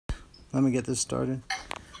Let me get this started.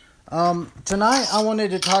 Tonight, I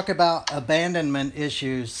wanted to talk about abandonment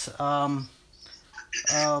issues.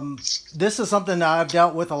 This is something that I've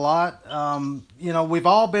dealt with a lot. We've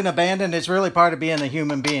all been abandoned. It's really part of being a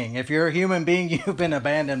human being. If you're a human being, you've been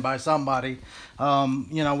abandoned by somebody.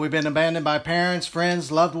 We've been abandoned by parents,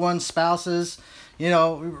 friends, loved ones, spouses.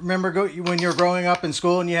 Remember when you're growing up in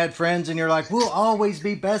school and you had friends and you're like, we'll always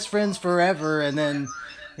be best friends forever. And then,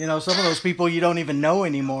 some of those people you don't even know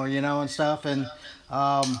anymore, and stuff. And,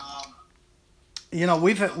 um,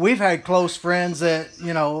 we've had close friends that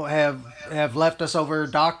have left us over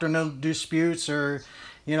doctrinal disputes or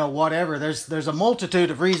whatever. There's a multitude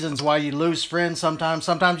of reasons why you lose friends.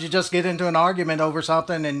 Sometimes you just get into an argument over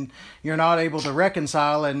something and you're not able to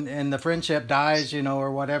reconcile, and the friendship dies,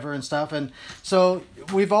 or whatever and stuff. And so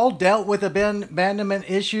we've all dealt with abandonment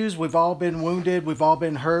issues. We've all been wounded. We've all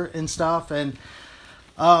been hurt and stuff. And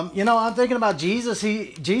I'm thinking about Jesus.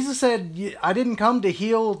 Jesus said, "I didn't come to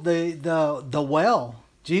heal the well."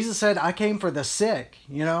 Jesus said, "I came for the sick."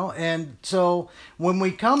 And so when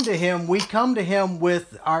we come to Him, we come to Him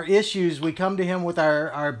with our issues. We come to Him with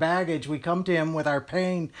our baggage. We come to Him with our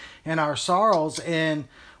pain and our sorrows. And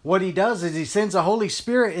what He does is He sends the Holy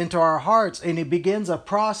Spirit into our hearts, and He begins a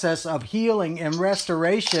process of healing and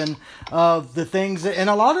restoration of the things.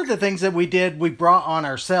 And a lot of the things that we did, we brought on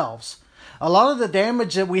ourselves. A lot of the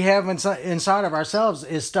damage that we have inside of ourselves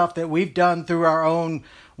is stuff that we've done through our own,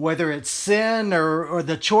 whether it's sin or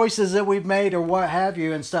the choices that we've made or what have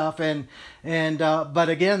you and stuff. But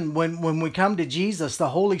again, when we come to Jesus, the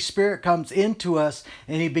Holy Spirit comes into us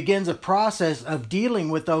and He begins a process of dealing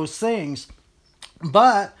with those things.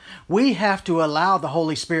 But we have to allow the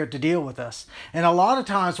Holy Spirit to deal with us. And a lot of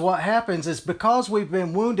times what happens is because we've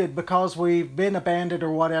been wounded, because we've been abandoned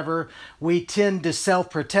or whatever, we tend to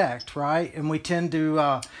self-protect, right? And we tend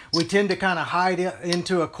to kind of hide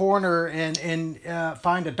into a corner and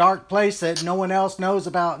find a dark place that no one else knows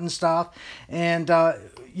about and stuff. And, that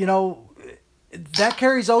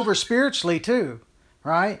carries over spiritually too.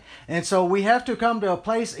 Right? And so we have to come to a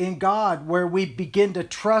place in God where we begin to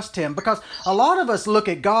trust Him, because a lot of us look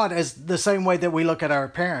at God as the same way that we look at our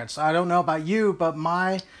parents. I don't know about you, but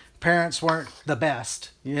my parents weren't the best,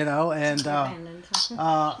 and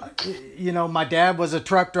my dad was a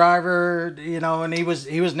truck driver, and he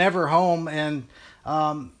was never home.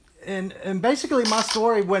 And basically my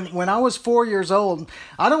story, when I was 4 years old,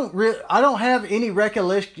 I don't have any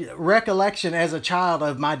recollection as a child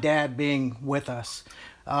of my dad being with us.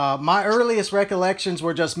 My earliest recollections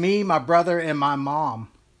were just me, my brother, and my mom.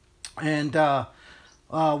 And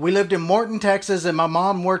we lived in Morton, Texas, and my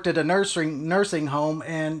mom worked at a nursing home,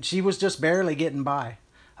 and she was just barely getting by.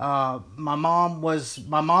 My mom was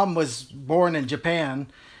born in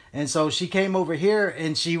Japan, and so she came over here,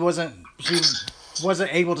 and she wasn't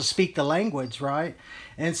able to speak the language, right?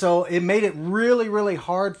 And so it made it really, really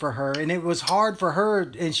hard for her. And it was hard for her,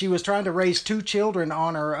 and she was trying to raise two children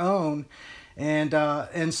on her own. And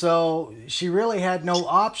so she really had no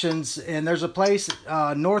options. And there's a place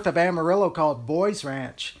north of Amarillo called Boys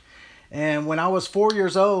Ranch. And when I was 4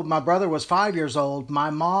 years old, my brother was 5 years old,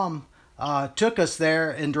 my mom took us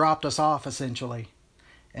there and dropped us off, essentially.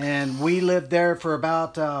 And we lived there for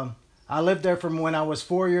about... I lived there from when I was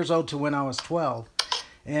 4 years old to when I was 12.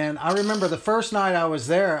 And I remember the first night I was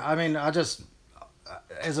there, I mean, as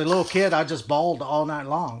a little kid, I just bawled all night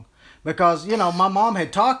long. Because, my mom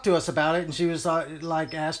had talked to us about it, and she was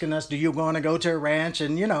like asking us, do you want to go to a ranch?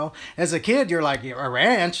 And, as a kid, you're like, a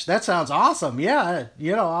ranch? That sounds awesome. Yeah,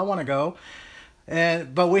 I want to go.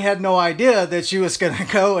 But we had no idea that she was going to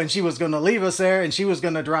go and she was going to leave us there and she was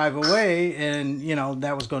going to drive away, and,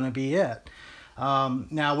 that was going to be it.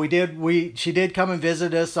 Now she did come and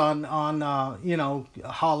visit us on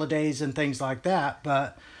holidays and things like that.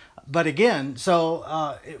 But again,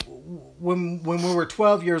 so when we were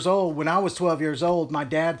 12 years old, when I was 12 years old, my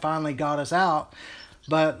dad finally got us out.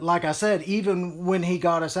 But like I said, even when he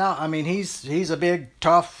got us out, I mean, he's a big,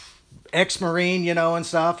 tough ex-Marine, and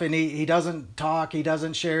stuff. And he doesn't talk. He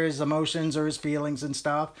doesn't share his emotions or his feelings and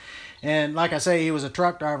stuff. And like I say, he was a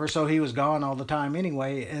truck driver, so he was gone all the time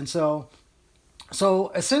anyway. And so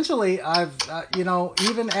essentially,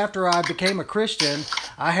 even after I became a Christian,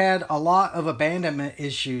 I had a lot of abandonment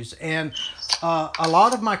issues. And a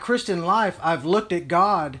lot of my Christian life, I've looked at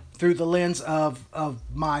God through the lens of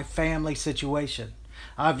my family situation.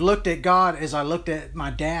 I've looked at God as I looked at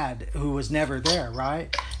my dad, who was never there,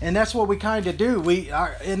 right? And that's what we kind of do.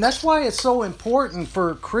 And that's why it's so important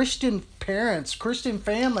for Christian parents, Christian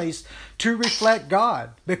families, to reflect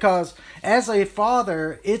God. Because as a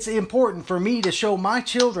father, it's important for me to show my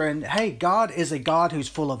children, hey, God is a God who's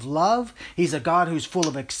full of love. He's a God who's full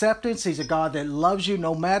of acceptance. He's a God that loves you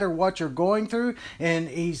no matter what you're going through. And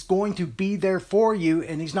He's going to be there for you.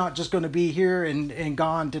 And He's not just going to be here and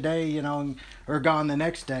gone today, or gone the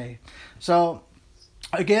next day. So,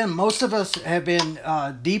 again, most of us have been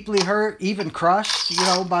deeply hurt, even crushed,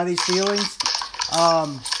 by these feelings.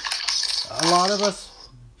 A lot of us,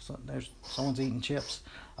 there's someone's eating chips.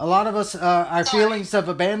 A lot of us, our feelings of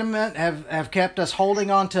abandonment have kept us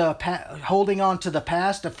holding on to the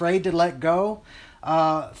past, afraid to let go.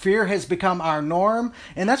 Fear has become our norm,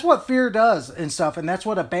 and that's what fear does and stuff. And that's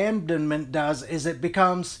what abandonment does. Is it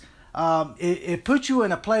becomes it puts you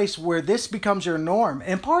in a place where this becomes your norm.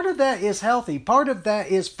 And part of that is healthy. Part of that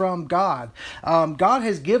is from God. God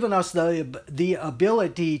has given us the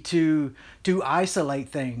ability to isolate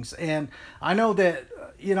things. And I know that,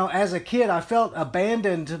 as a kid, I felt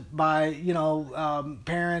abandoned by,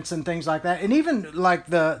 parents and things like that. And even like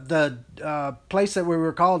the place that we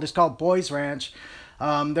were called is called Boys Ranch.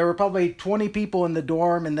 There were probably 20 people in the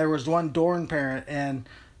dorm, and there was one dorm parent,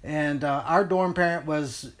 and our dorm parent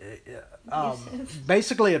was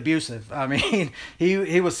basically abusive. I mean,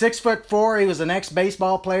 he was 6'4". He was an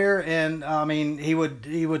ex-baseball player, and I mean, he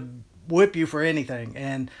would whip you for anything.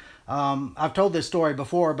 And I've told this story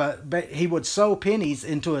before, but he would sew pennies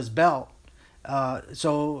into his belt,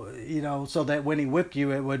 so that when he whipped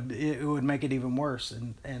you, it would make it even worse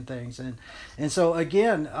and things. And so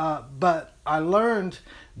again, but I learned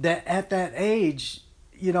that at that age,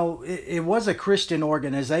 it was a Christian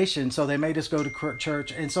organization, so they made us go to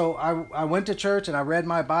church. And so I went to church and I read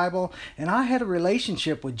my Bible, and I had a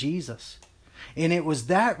relationship with Jesus. And it was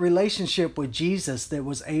that relationship with Jesus that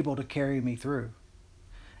was able to carry me through.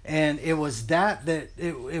 And it was that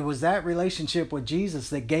relationship with Jesus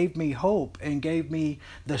that gave me hope and gave me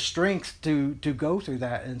the strength to go through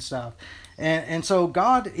that and stuff. And so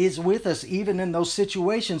God is with us even in those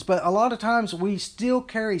situations, but a lot of times we still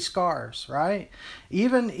carry scars, right?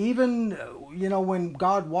 Even when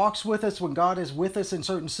God walks with us, when God is with us in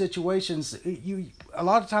certain situations, a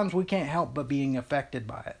lot of times we can't help but being affected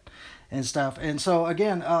by it and stuff. And so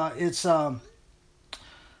again, it's a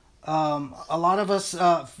lot of us,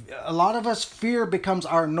 fear becomes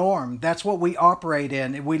our norm. That's what we operate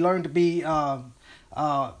in. We learn to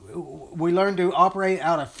operate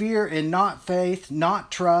out of fear and not faith,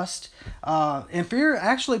 not trust. And fear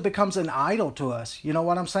actually becomes an idol to us. You know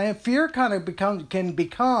what I'm saying? Fear kind of can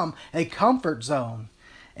become a comfort zone.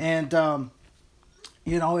 And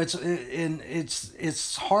it's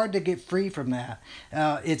hard to get free from that.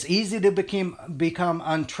 It's easy to become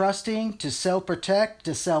untrusting, to self-protect,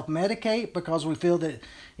 to self-medicate, because we feel that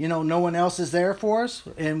no one else is there for us,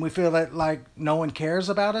 and we feel that like no one cares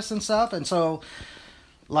about us and stuff. And so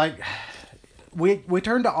like we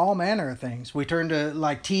turn to all manner of things. We turn to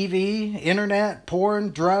like TV, internet,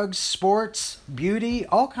 porn, drugs, sports, beauty,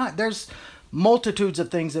 all kind. There's multitudes of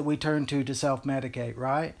things that we turn to self-medicate,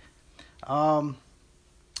 right?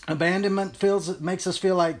 Abandonment makes us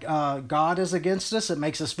feel like God is against us. It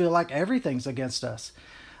makes us feel like everything's against us.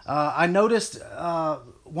 I noticed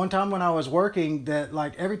one time when I was working that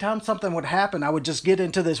like every time something would happen, I would just get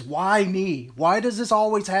into this, why me? Why does this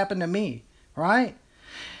always happen to me? Right?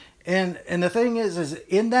 And the thing is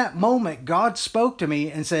in that moment, God spoke to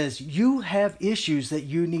me and says, you have issues that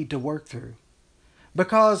you need to work through.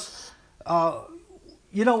 Because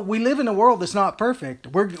we live in a world that's not perfect.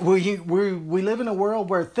 We live in a world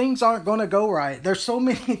where things aren't going to go right. There's so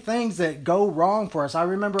many things that go wrong for us. I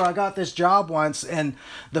remember I got this job once, and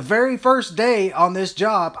the very first day on this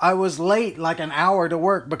job, I was late like an hour to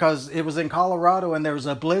work because it was in Colorado and there was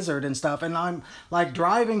a blizzard and stuff. And I'm like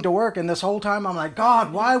driving to work, and this whole time I'm like,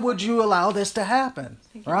 God, why would you allow this to happen?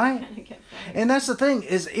 Right? And that's the thing,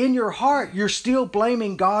 is in your heart, you're still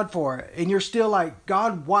blaming God for it. And you're still like,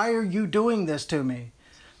 God, why are you doing this to me?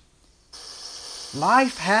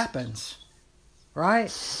 Life happens,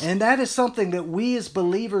 right? And that is something that we as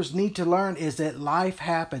believers need to learn, is that life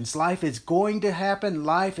happens. Life is going to happen.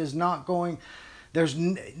 Life is not going...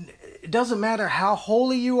 It doesn't matter how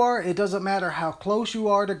holy you are. It doesn't matter how close you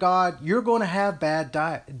are to God. You're going to have bad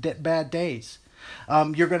days.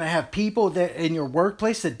 You're going to have people that in your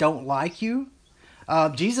workplace that don't like you.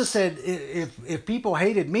 Jesus said, if people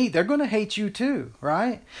hated me, they're going to hate you too,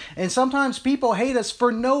 right? And sometimes people hate us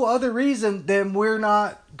for no other reason than we're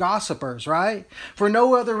not gossipers, right? For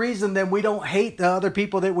no other reason than we don't hate the other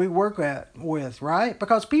people that we work with, right?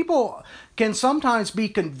 Because people can sometimes be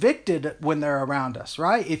convicted when they're around us,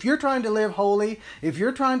 right? If you're trying to live holy, if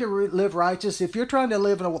you're trying to live righteous, if you're trying to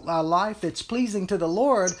live a life that's pleasing to the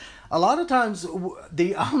Lord, a lot of times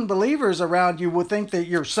the unbelievers around you will think that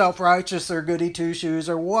you're self-righteous or goody two-shoes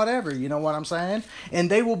or whatever, you know what I'm saying? And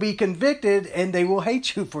they will be convicted and they will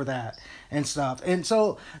hate you for that and stuff. And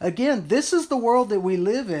so again, this is the world that we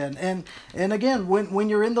live in. And again, when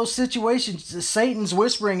you're in those situations, Satan's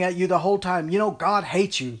whispering at you the whole time, you know, God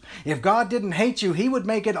hates you. If God didn't hate you, he would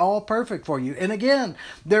make it all perfect for you. And again,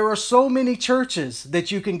 there are so many churches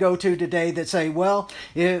that you can go to today that say, well,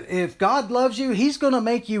 if God loves you, he's going to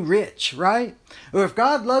make you rich, right? Or if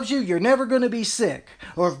God loves you, you're never going to be sick.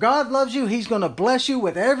 Or if God loves you, he's going to bless you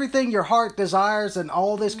with everything your heart desires and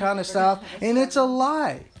all this kind of stuff. And it's a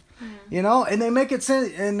lie. You know, and they make it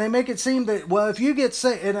seem that, well, if you get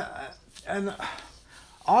sick, and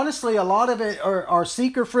honestly, a lot of it are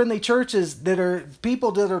seeker-friendly churches that are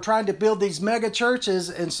people that are trying to build these mega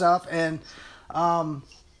churches and stuff, and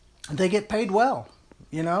they get paid well,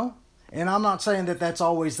 you know. And I'm not saying that that's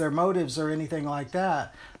always their motives or anything like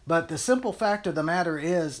that, but the simple fact of the matter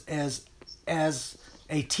is, as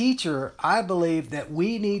a teacher, I believe that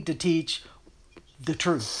we need to teach the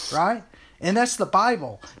truth, right? And that's the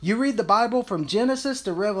Bible. You read the Bible from Genesis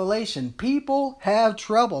to Revelation. People have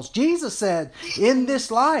troubles. Jesus said, in this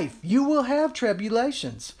life, you will have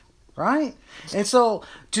tribulations, right? And so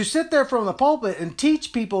to sit there from the pulpit and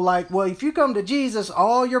teach people like, well, if you come to Jesus,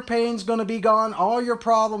 all your pain's going to be gone, all your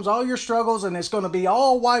problems, all your struggles, and it's going to be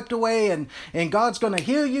all wiped away, and God's going to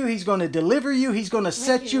heal you. He's going to deliver you. He's going to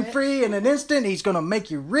set you free in an instant. He's going to make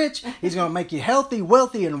you rich. He's going to make you healthy,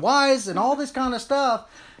 wealthy, and wise, and all this kind of stuff.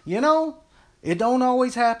 You know, it don't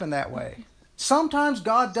always happen that way. Sometimes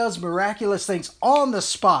God does miraculous things on the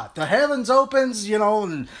spot. The heavens opens, you know,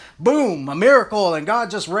 and boom, a miracle, and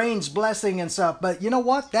God just rains blessing and stuff. But you know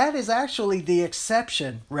what? That is actually the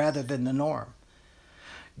exception rather than the norm.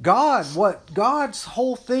 God's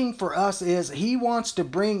whole thing for us is he wants to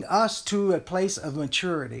bring us to a place of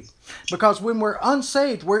maturity. Because when we're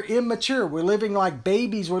unsaved, we're immature. We're living like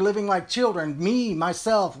babies. We're living like children. Me,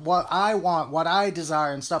 myself, what I want, what I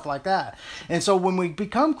desire, and stuff like that. And so when we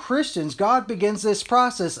become Christians, God begins this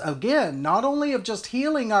process, again, not only of just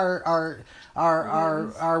healing our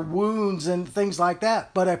wounds and things like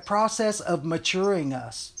that, but a process of maturing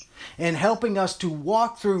us and helping us to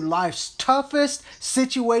walk through life's toughest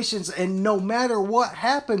situations. And no matter what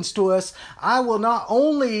happens to us, I will not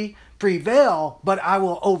only prevail, but I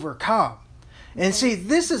will overcome. And see,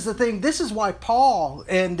 this is the thing. This is why Paul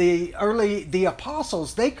and the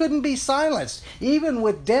apostles, they couldn't be silenced. Even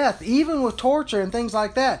with death, even with torture and things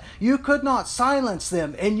like that, you could not silence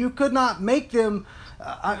them, and you could not make them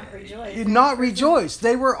not rejoice.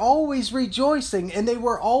 They were always rejoicing, and they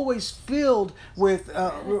were always filled with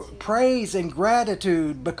praise and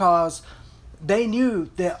gratitude, because they knew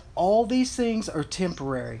that all these things are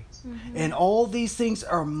temporary. Mm-hmm. And all these things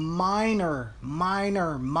are minor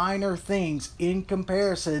things in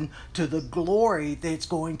comparison to the glory that's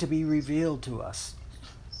going to be revealed to us.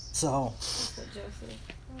 So,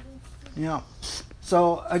 yeah.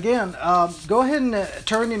 So again, go ahead and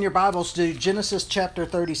turn in your Bibles to Genesis chapter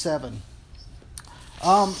 37.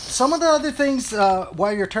 Some of the other things,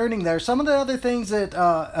 while you're turning there, some of the other things that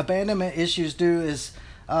abandonment issues do is,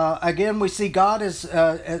 again, we see God as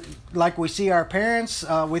like we see our parents.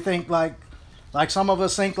 We think like some of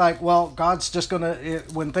us think like, well, God's just going to,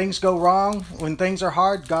 when things go wrong, when things are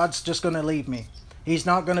hard, God's just going to leave me. He's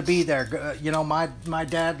not going to be there. You know, my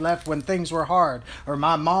dad left when things were hard, or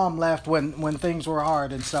my mom left when things were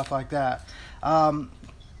hard and stuff like that. And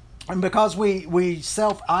because we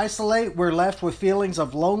self-isolate, we're left with feelings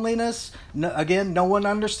of loneliness. Again, no one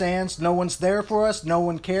understands. No one's there for us. No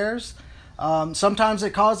one cares. Sometimes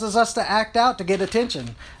it causes us to act out to get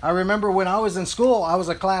attention. I remember when I was in school, I was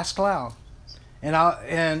a class clown.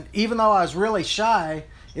 And even though I was really shy,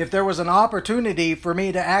 if there was an opportunity for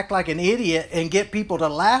me to act like an idiot and get people to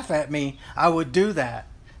laugh at me, I would do that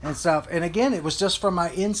and stuff. And again, it was just from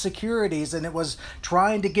my insecurities, and it was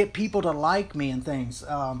trying to get people to like me and things.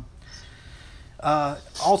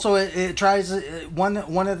 Also, it tries, one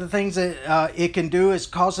of the things that it can do is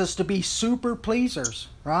cause us to be super pleasers,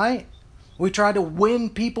 right? We try to win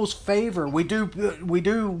people's favor. We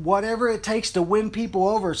do whatever it takes to win people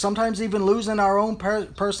over. Sometimes even losing our own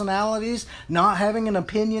personalities, not having an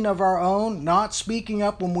opinion of our own, not speaking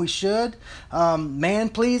up when we should.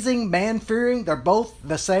 Man-pleasing, man-fearing, they're both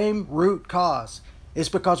the same root cause. It's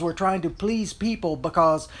because we're trying to please people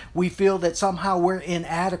because we feel that somehow we're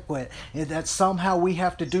inadequate and that somehow we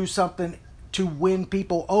have to do something to win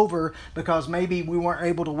people over because maybe we weren't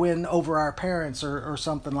able to win over our parents or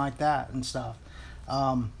something like that and stuff.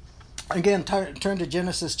 Again, turn to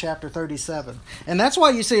Genesis chapter 37. And that's why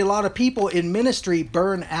you see a lot of people in ministry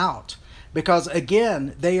burn out. Because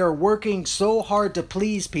again, they are working so hard to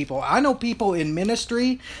please people. I know people in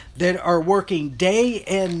ministry that are working day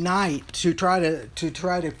and night to try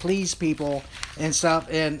to please people and stuff.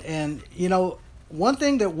 And you know, one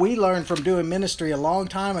thing that we learned from doing ministry a long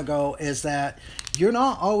time ago is that you're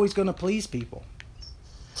not always going to please people.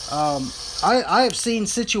 I have seen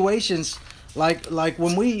situations like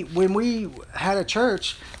when we had a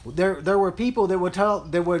church, there were people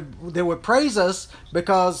that would praise us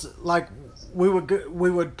because like we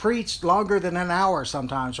would preach longer than an hour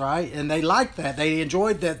sometimes, right? And they liked that. They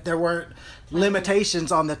enjoyed that there weren't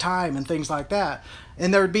limitations on the time and things like that.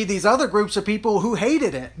 And there would be these other groups of people who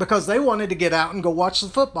hated it because they wanted to get out and go watch the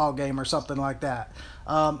football game or something like that.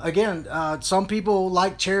 Some people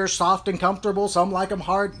like chairs soft and comfortable. Some like them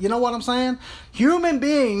hard. You know what I'm saying? Human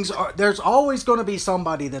beings there's always going to be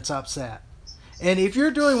somebody that's upset. And if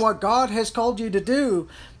you're doing what God has called you to do,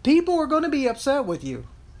 people are going to be upset with you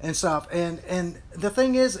and stuff. And the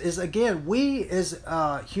thing is again, we as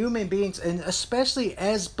human beings, and especially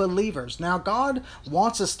as believers, now God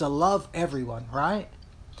wants us to love everyone, right?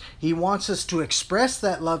 He wants us to express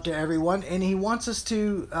that love to everyone, and he wants us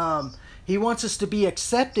to be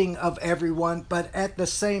accepting of everyone, but at the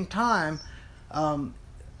same time,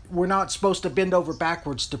 we're not supposed to bend over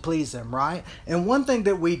backwards to please them, right? And one thing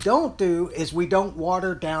that we don't do is we don't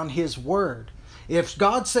water down his word. If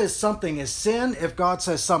God says something is sin, if God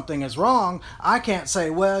says something is wrong, I can't say,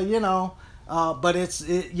 well, but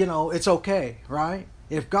it's okay, right?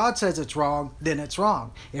 If God says it's wrong, then it's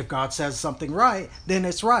wrong. If God says something right, then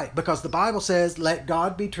it's right. Because the Bible says, let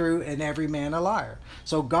God be true and every man a liar.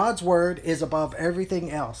 So God's word is above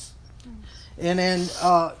everything else. And in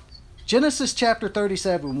Genesis chapter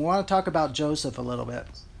 37, we want to talk about Joseph a little bit.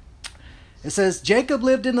 It says, Jacob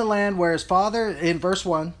lived in the land where his father, in verse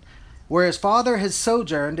 1, where his father had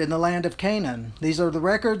sojourned in the land of Canaan. These are the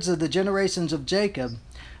records of the generations of Jacob.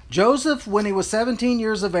 Joseph, when he was 17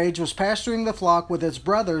 years of age, was pasturing the flock with his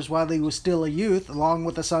brothers while he was still a youth, along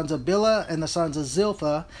with the sons of Bilhah and the sons of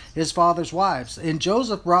Zilpah, his father's wives. And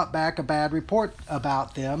Joseph brought back a bad report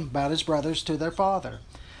about them, about his brothers, to their father.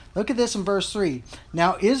 Look at this in verse 3.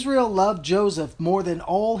 Now Israel loved Joseph more than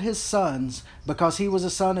all his sons, because he was a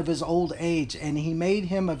son of his old age, and he made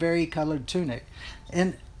him a varicolored tunic.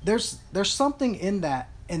 And there's something in that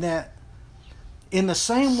in the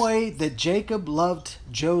same way that Jacob loved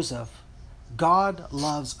Joseph, God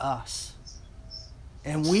loves us.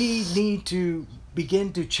 And we need to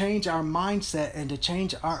begin to change our mindset and to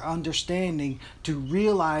change our understanding to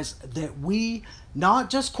realize that we, not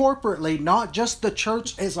just corporately, not just the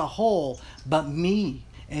church as a whole, but me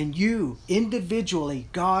and you individually,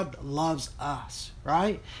 God loves us,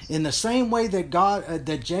 right? In the same way that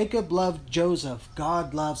that Jacob loved Joseph,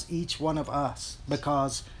 God loves each one of us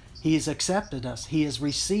because he has accepted us. He has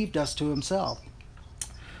received us to himself.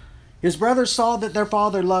 His brothers saw that their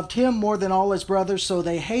father loved him more than all his brothers, so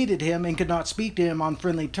they hated him and could not speak to him on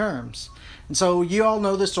friendly terms. And so you all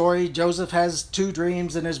know the story. Joseph has 2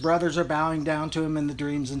 dreams, and his brothers are bowing down to him in the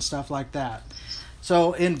dreams and stuff like that.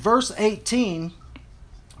 So in verse 18,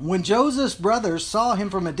 when Joseph's brothers saw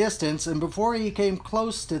him from a distance, and before he came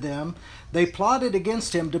close to them, they plotted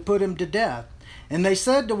against him to put him to death. And they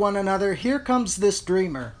said to one another, here comes this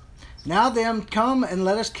dreamer. Now then, come and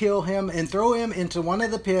let us kill him and throw him into one of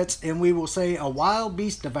the pits, and we will say a wild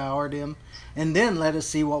beast devoured him, and then let us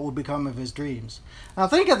see what will become of his dreams. Now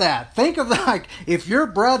think of that. Think of like if your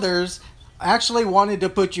brothers actually wanted to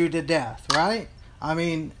put you to death, right? I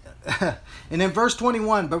mean, and in verse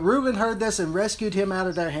 21, but Reuben heard this and rescued him out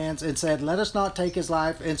of their hands and said, let us not take his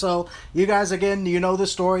life. And so you guys, again, you know the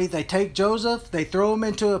story. They take Joseph, they throw him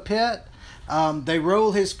into a pit. They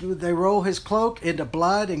roll his cloak into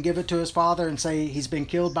blood and give it to his father and say he's been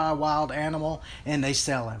killed by a wild animal, and they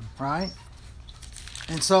sell him, right?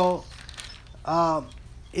 And so,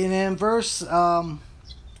 in verse,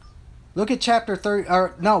 look at chapter 30.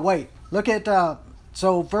 Look at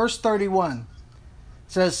verse 31.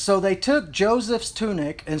 Says, so they took Joseph's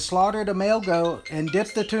tunic and slaughtered a male goat and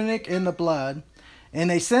dipped the tunic in the blood. And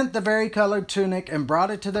they sent the varicolored tunic and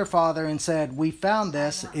brought it to their father and said, we found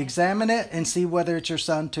this, examine it and see whether it's your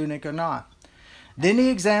son's tunic or not. Then he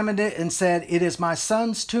examined it and said, it is my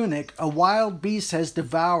son's tunic, a wild beast has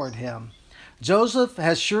devoured him. Joseph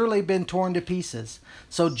has surely been torn to pieces.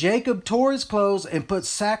 So Jacob tore his clothes and put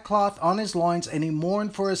sackcloth on his loins, and he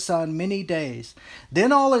mourned for his son many days.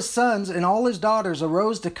 Then all his sons and all his daughters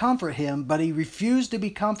arose to comfort him, but he refused to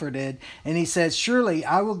be comforted, and he said, Surely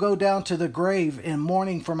I will go down to the grave in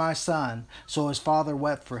mourning for my son. So his father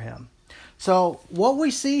wept for him. So what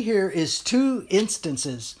we see here is two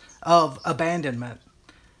instances of abandonment.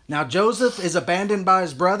 Now Joseph is abandoned by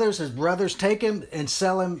his brothers. His brothers take him and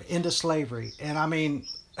sell him into slavery. And I mean,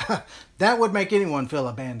 that would make anyone feel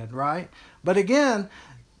abandoned, right? But again,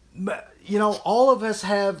 all of us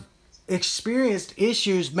have experienced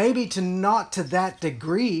issues, maybe not to that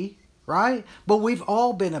degree, right? But we've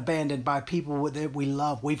all been abandoned by people that we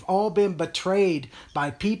love. We've all been betrayed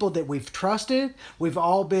by people that we've trusted. We've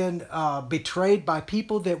all been betrayed by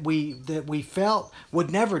people that we felt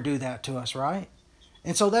would never do that to us, right?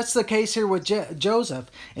 And so that's the case here with Joseph.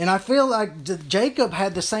 And I feel like Jacob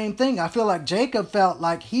had the same thing. I feel like Jacob felt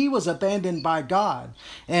like he was abandoned by God.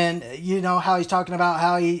 And you know how he's talking about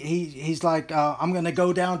how he's like, I'm going to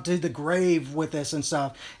go down to the grave with this and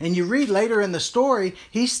stuff. And you read later in the story,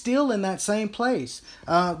 he's still in that same place.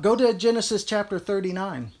 Go to Genesis chapter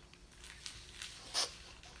 39.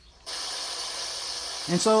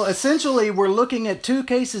 And so essentially we're looking at two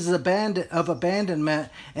cases of abandonment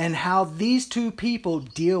and how these two people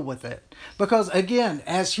deal with it. Because again,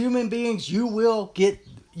 as human beings, you will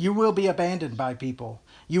be abandoned by people.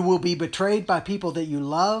 You will be betrayed by people that you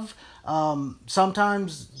love.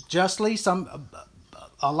 Sometimes justly,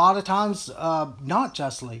 a lot of times not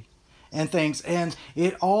justly, and things. And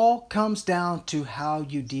it all comes down to how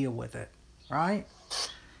you deal with it, right?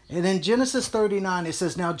 And in Genesis 39, it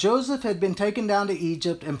says, Now Joseph had been taken down to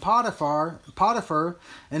Egypt, and Potiphar,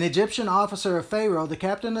 an Egyptian officer of Pharaoh, the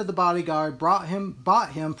captain of the bodyguard, bought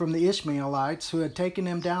him from the Ishmaelites who had taken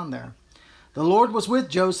him down there. The Lord was with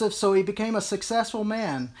Joseph, so he became a successful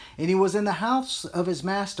man, and he was in the house of his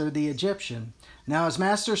master, the Egyptian. Now his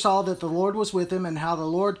master saw that the Lord was with him, and how the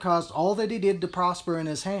Lord caused all that he did to prosper in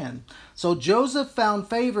his hand. So Joseph found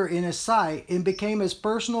favor in his sight and became his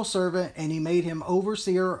personal servant, and he made him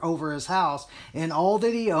overseer over his house, and all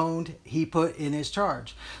that he owned he put in his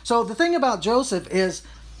charge. So the thing about Joseph is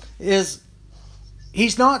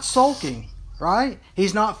he's not sulking. Right?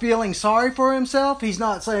 He's not feeling sorry for himself. He's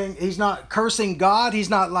not cursing God. He's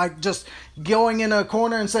not like just going in a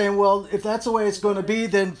corner and saying, well, if that's the way it's going to be,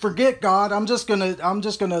 then forget God. I'm just going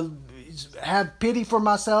to have pity for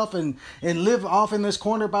myself and live off in this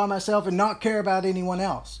corner by myself and not care about anyone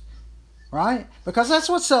else. Right? Because that's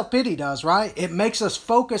what self-pity does, right? It makes us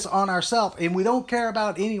focus on ourselves and we don't care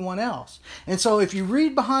about anyone else. And so if you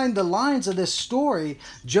read behind the lines of this story,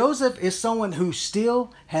 Joseph is someone who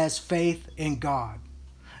still has faith in God.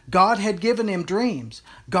 God had given him dreams.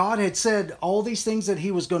 God had said all these things that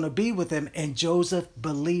he was going to be with him, and Joseph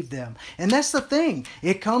believed them. And that's the thing.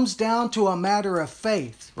 It comes down to a matter of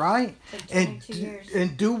faith, right?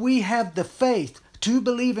 And do we have the faith to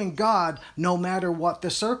believe in God no matter what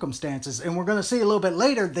the circumstances? And we're going to see a little bit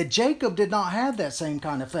later that Jacob did not have that same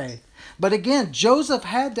kind of faith. But again, Joseph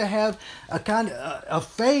had to have a kind of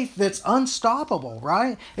faith that's unstoppable,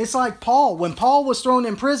 right? It's like Paul. When Paul was thrown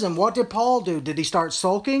in prison, what did Paul do? Did he start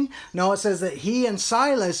sulking? No, it says that he and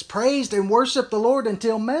Silas praised and worshiped the Lord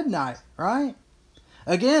until midnight, right?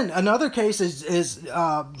 Again, another case is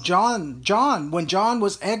John. When John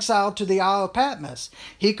was exiled to the Isle of Patmos,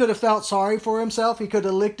 he could have felt sorry for himself. He could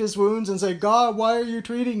have licked his wounds and said, God, why are you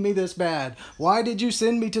treating me this bad? Why did you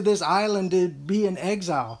send me to this island to be in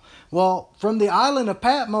exile? Well, from the island of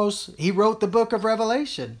Patmos, he wrote the book of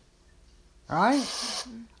Revelation. Right?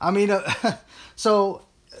 I mean, so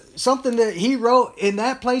something that he wrote in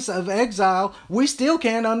that place of exile, we still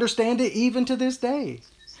can't understand it even to this day.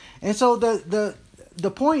 And so the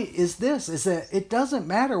point is this, is that it doesn't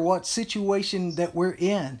matter what situation that we're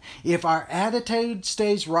in. If our attitude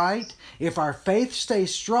stays right, if our faith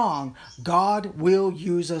stays strong, God will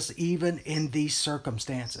use us even in these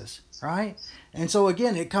circumstances, right? And so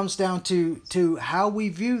again, it comes down to how we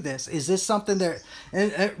view this. Is this something that,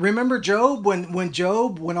 and remember Job,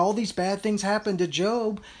 when all these bad things happened to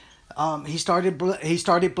Job, he started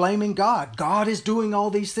blaming God. God is doing all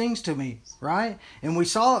these things to me, right? And we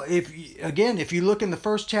saw, if you look in the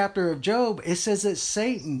first chapter of Job, it says that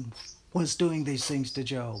Satan was doing these things to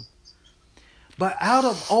Job. But out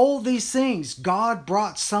of all these things, God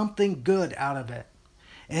brought something good out of it.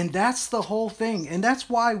 And that's the whole thing. And that's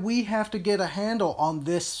why we have to get a handle on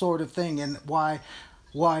this sort of thing, and why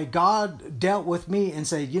God dealt with me and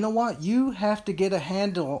said, you know what, you have to get a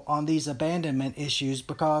handle on these abandonment issues,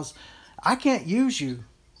 because I can't use you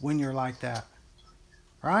when you're like that.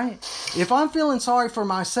 right? If I'm feeling sorry for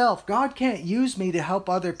myself, God can't use me to help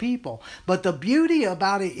other people. But the beauty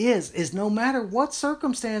about it is no matter what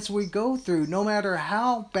circumstance we go through, no matter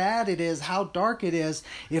how bad it is, how dark it is,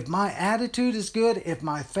 if my attitude is good, if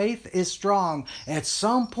my faith is strong, at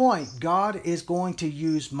some point, God is going to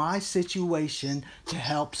use my situation to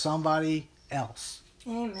help somebody else.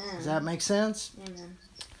 Amen. Does that make sense? Amen.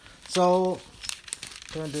 So,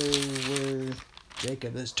 turn to where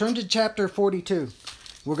Jacob is. Turn to chapter 42.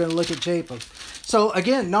 We're going to look at Jacob. So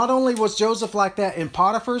again, not only was Joseph like that in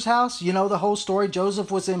Potiphar's house, you know the whole story.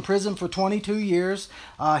 Joseph was in prison for 22 years.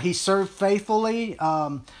 He served faithfully.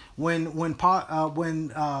 When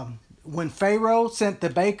Pharaoh sent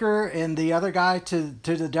the baker and the other guy to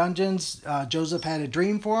the dungeons, Joseph had a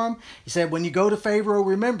dream for him. He said, "When you go to Pharaoh,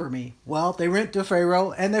 remember me." Well, they went to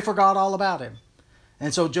Pharaoh and they forgot all about him.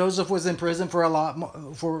 And so Joseph was in prison for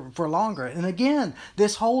for longer. And again,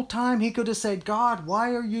 this whole time he could have said, "God,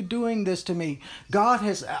 why are you doing this to me?"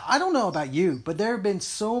 I don't know about you, but there have been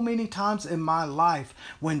so many times in my life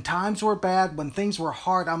when times were bad, when things were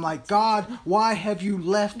hard, I'm like, "God, why have you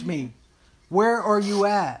left me? Where are you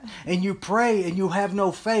at?" And you pray and you have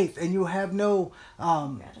no faith and you have no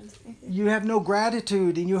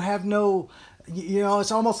gratitude and you have no,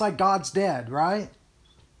 it's almost like God's dead, right?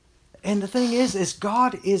 And the thing is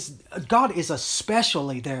God is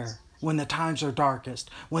especially there when the times are darkest,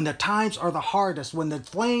 when the times are the hardest, when the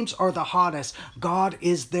flames are the hottest. God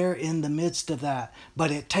is there in the midst of that. But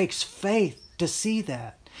it takes faith to see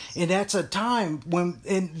that. And that's a time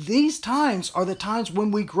and these times are the times when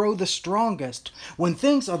we grow the strongest. When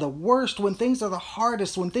things are the worst, when things are the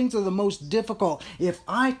hardest, when things are the most difficult. If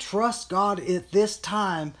I trust God at this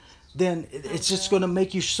time, then it's just going to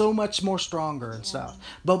make you so much more stronger and stuff.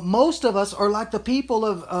 But most of us are like the people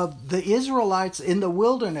of the Israelites in the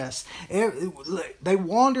wilderness. They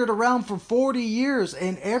wandered around for 40 years,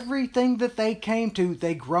 and everything that they came to,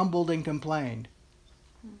 they grumbled and complained.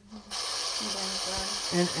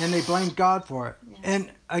 And they blamed God for it. Yeah.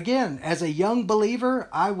 And again, as a young believer,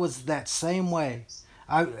 I was that same way.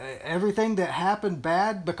 Everything that happened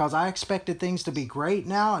bad, because I expected things to be great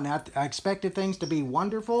now, and I expected things to be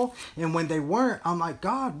wonderful, and when they weren't, I'm like,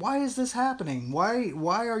 "God, why is this happening?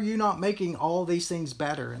 Why are you not making all these things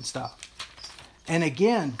better and stuff?" And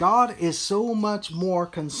again, God is so much more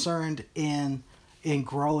concerned in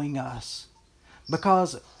growing us,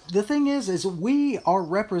 because the thing is we are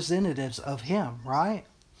representatives of Him, right?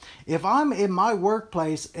 If I'm in my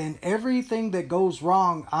workplace and everything that goes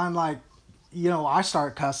wrong, I'm like, I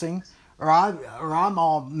start cussing, or I'm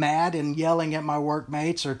all mad and yelling at my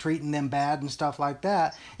workmates or treating them bad and stuff like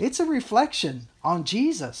that. It's a reflection on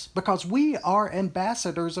Jesus, because we are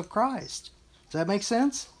ambassadors of Christ. Does that make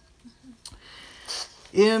sense?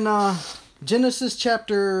 In Genesis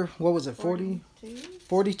chapter,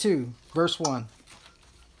 42, verse 1.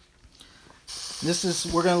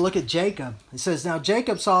 We're going to look at Jacob. It says, "Now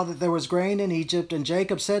Jacob saw that there was grain in Egypt, and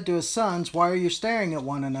Jacob said to his sons, 'Why are you staring at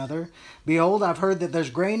one another? Behold, I've heard that there's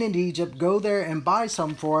grain in Egypt. Go there and buy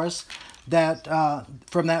some for us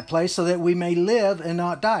from that place, so that we may live and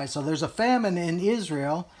not die.'" So there's a famine in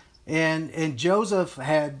Israel, and Joseph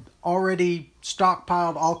had already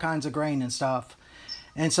stockpiled all kinds of grain and stuff.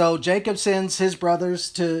 And so Jacob sends his brothers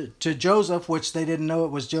to Joseph, which they didn't know it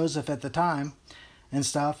was Joseph at the time, and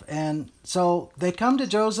stuff. And so they come to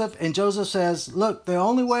Joseph, and Joseph says, "Look, the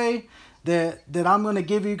only way that I'm going to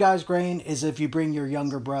give you guys grain is if you bring your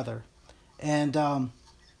younger brother." And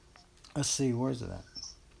let's see, where's it at?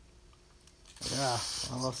 Yeah,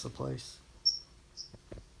 I lost the place.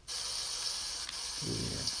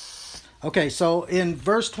 Okay, so in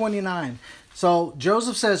verse 29, so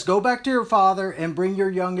Joseph says, "Go back to your father and bring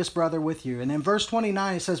your youngest brother with you." And in verse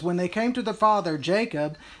 29, it says, "When they came to their father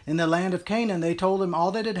Jacob in the land of Canaan, they told him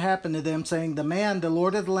all that had happened to them, saying, 'The man, the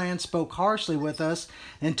Lord of the land, spoke harshly with us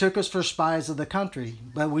and took us for spies of the country.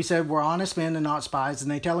 But we said, we're honest men and not spies.'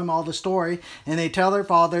 And they tell him all the story, and they tell their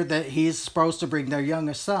father that he is supposed to bring their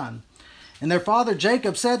youngest son. And their father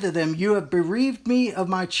Jacob said to them, 'You have bereaved me of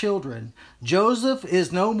my children. Joseph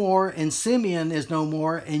is no more, and Simeon is no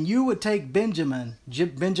more, and you would take Benjamin.'"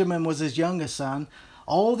 Benjamin was his youngest son.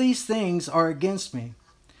 "All these things are against me."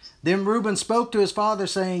 Then Reuben spoke to his father,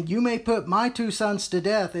 saying, "You may put my 2 sons to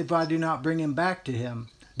death if I do not bring him back to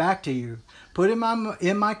you. Put him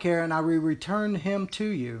in my care, and I will return him to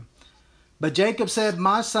you." But Jacob said,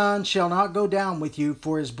 "My son shall not go down with you,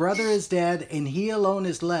 for his brother is dead, and he alone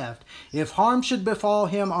is left. If harm should befall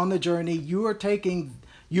him on the journey you are taking,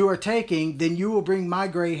 then you will bring my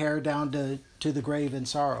gray hair down to the grave in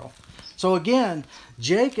sorrow." So again,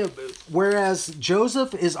 Jacob, whereas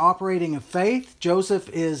Joseph is operating in faith, Joseph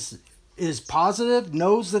is is positive,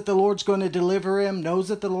 knows that the Lord's going to deliver him, knows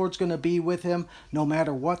that the Lord's going to be with him no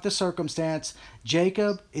matter what the circumstance.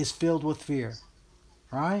 Jacob is filled with fear,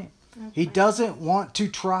 right? He doesn't want to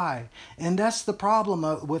try. And that's the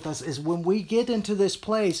problem with us, is when we get into this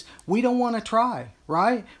place, we don't want to try,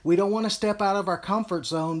 right? We don't want to step out of our comfort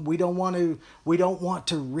zone. We don't want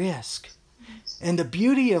to risk. And the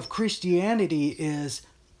beauty of Christianity is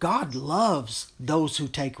God loves those who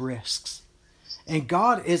take risks. And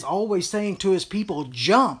God is always saying to his people,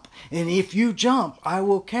 jump. And if you jump, I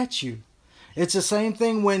will catch you. It's the same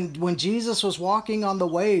thing when Jesus was walking on the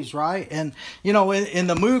waves, right? And, in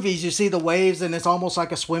the movies, you see the waves and it's almost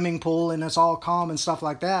like a swimming pool and it's all calm and stuff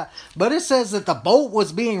like that. But it says that the boat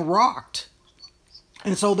was being rocked.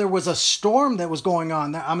 And so there was a storm that was going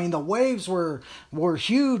on. I mean, the waves were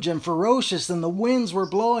huge and ferocious and the winds were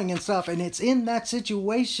blowing and stuff. And it's in that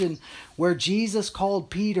situation where Jesus called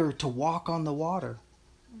Peter to walk on the water,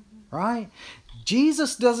 right?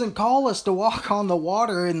 Jesus doesn't call us to walk on the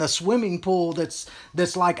water in the swimming pool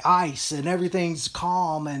that's like ice and everything's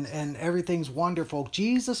calm and everything's wonderful.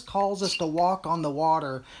 Jesus calls us to walk on the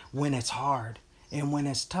water when it's hard and when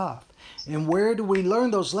it's tough. And where do we learn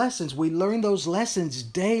those lessons? We learn those lessons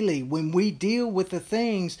daily when we deal with the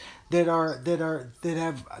things that have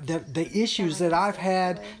the issues that I've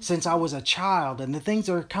had since I was a child, and the things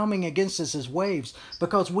that are coming against us as waves,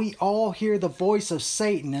 because we all hear the voice of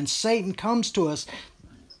Satan, and Satan comes to us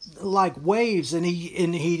like waves, and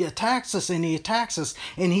he attacks us and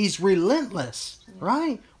and he's relentless,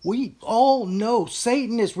 right? We all know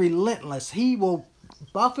Satan is relentless. He will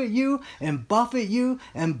buffet you and buffet you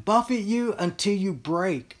and buffet you until you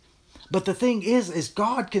break. But the thing is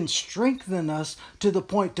God can strengthen us to the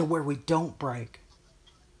point to where we don't break.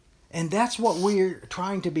 And that's what we're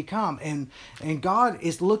trying to become. And God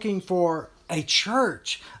is looking for a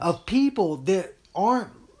church of people that aren't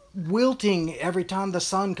wilting every time the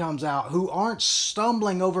sun comes out, who aren't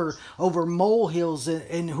stumbling over molehills,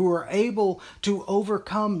 and who are able to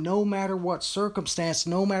overcome no matter what circumstance,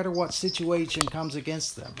 no matter what situation comes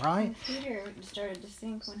against them, right? And Peter started to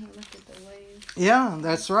sink when he looked at the waves. Yeah,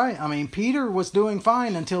 that's right. I mean, Peter was doing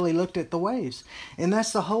fine until he looked at the waves. And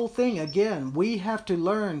that's the whole thing. Again, we have to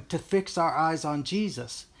learn to fix our eyes on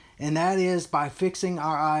Jesus. And that is by fixing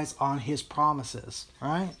our eyes on his promises,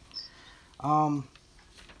 right?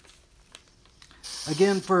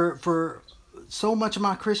 Again, for so much of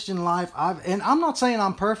my Christian life, and I'm not saying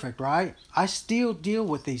I'm perfect, right? I still deal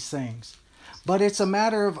with these things. But it's a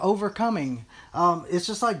matter of overcoming. It's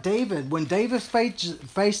just like David. When David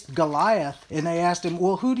faced Goliath, and they asked him,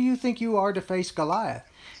 well, who do you think you are to face Goliath?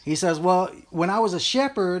 He says, well, when I was a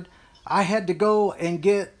shepherd, I had to go and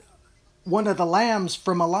get one of the lambs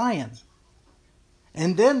from a lion.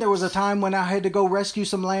 And then there was a time when I had to go rescue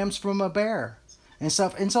some lambs from a bear and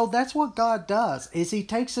stuff. And so that's what God does, is he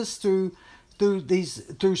takes us through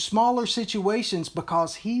smaller situations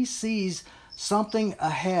because he sees something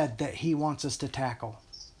ahead that he wants us to tackle.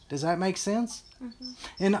 Does that make sense? Mm-hmm.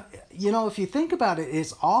 And if you think about it,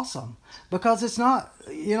 it's awesome, because it's not,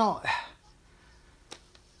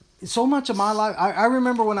 so much of my life, I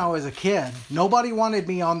remember when I was a kid, nobody wanted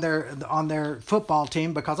me on their football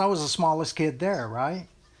team because I was the smallest kid there, right?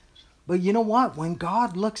 But you know what? When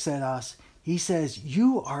God looks at us, he says,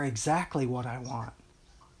 you are exactly what I want.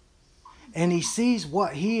 And he sees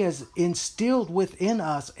what he has instilled within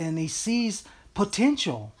us, and he sees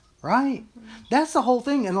potential, right? Mm-hmm. That's the whole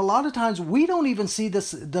thing. And a lot of times we don't even see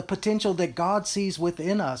the potential that God sees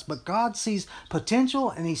within us, but God sees potential,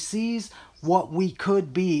 and he sees what we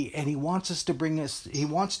could be, and he wants to bring us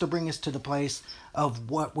to the place of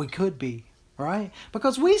what we could be, right?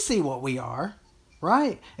 Because we see what we are.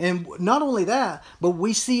 Right? And not only that, but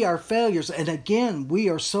we see our failures. And again, we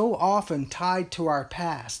are so often tied to our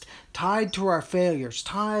past, tied to our failures,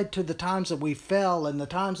 tied to the times that we fell, and the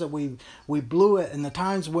times that we blew it, and the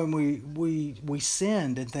times when we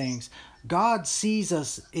sinned and things. God sees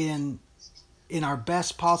us in our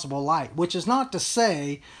best possible light, which is not to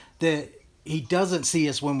say that he doesn't see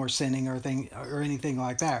us when we're sinning or anything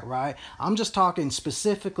like that, right? I'm just talking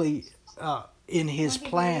specifically in his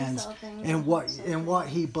plans and what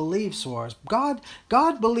he believes for us.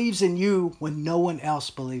 God believes in you when no one else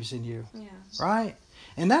believes in you. Yeah. Right?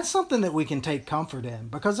 And that's something that we can take comfort in,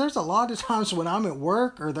 because there's a lot of times when I'm at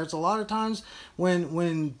work, or there's a lot of times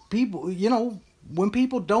when people, when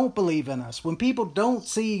people don't believe in us, when people don't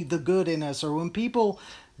see the good in us, or when people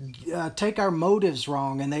take our motives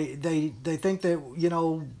wrong, and they think that,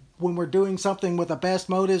 when we're doing something with the best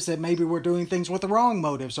motives, that maybe we're doing things with the wrong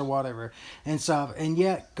motives or whatever and stuff. And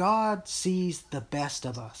yet God sees the best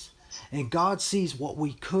of us. And God sees what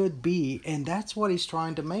we could be, and that's what He's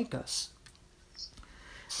trying to make us.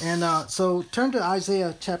 And so turn to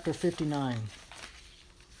Isaiah chapter 59.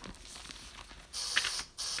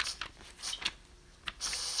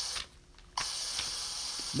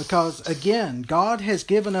 Because again, God has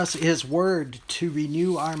given us His word to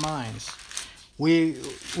renew our minds. We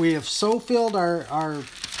have so filled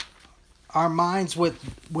our minds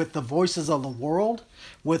with the voices of the world,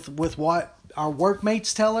 with what our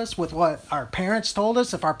workmates tell us, with what our parents told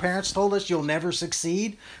us. If our parents told us you'll never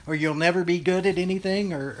succeed or you'll never be good at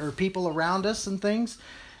anything, or people around us and things.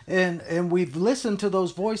 And we've listened to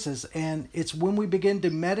those voices, and it's when we begin to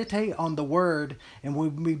meditate on the word, and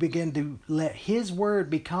we begin to let His word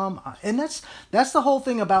become, and that's the whole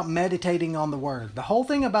thing about meditating on the word. The whole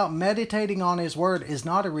thing about meditating on His word is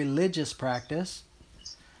not a religious practice.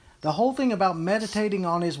 The whole thing about meditating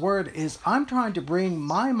on His word is I'm trying to bring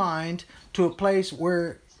my mind to a place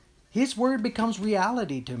where His word becomes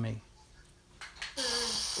reality to me.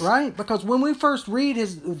 Right? Because when we first read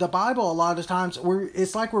the Bible, a lot of times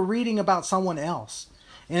it's like we're reading about someone else.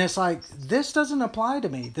 And it's like, this doesn't apply to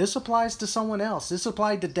me. This applies to someone else. This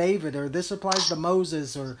applied to David, or this applies to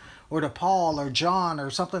Moses, or to Paul or John or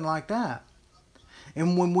something like that.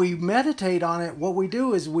 And when we meditate on it, what we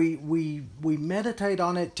do is we meditate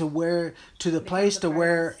on it to the place to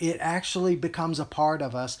where it actually becomes a part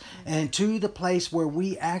of us, and to the place where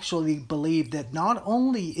we actually believe that not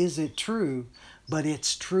only is it true, but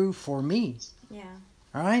it's true for me. Yeah.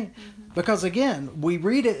 All right? Mm-hmm. Because again, we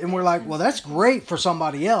read it and we're like, well, that's great for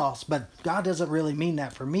somebody else, but God doesn't really mean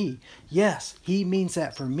that for me. Yes, He means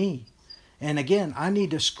that for me. And again, I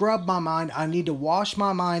need to scrub my mind. I need to wash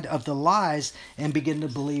my mind of the lies and begin to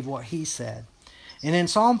believe what He said. And in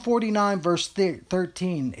Psalm 49, verse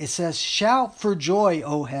 13, it says, "Shout for joy,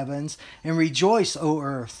 O heavens, and rejoice, O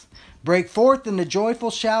earth. Break forth in the joyful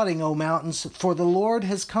shouting, O mountains, for the Lord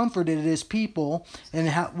has comforted His people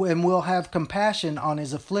and will have compassion on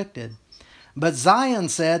His afflicted. But Zion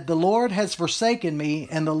said, the Lord has forsaken me,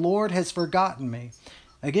 and the Lord has forgotten me."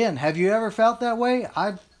 Again, have you ever felt that way?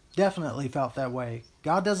 I've definitely felt that way.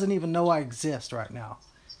 God doesn't even know I exist right now.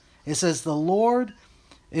 It says in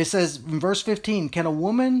verse 15, "Can a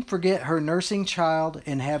woman forget her nursing child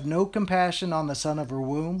and have no compassion on the son of her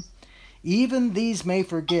womb? Even these may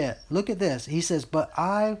forget." Look at this. He says, "But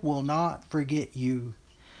I will not forget you.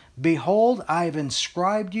 Behold, I have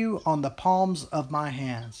inscribed you on the palms of my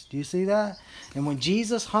hands." Do you see that? And when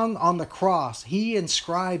Jesus hung on the cross, He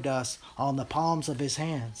inscribed us on the palms of His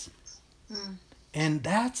hands. And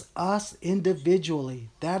that's us individually.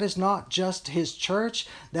 That is not just His church.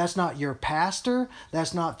 That's not your pastor.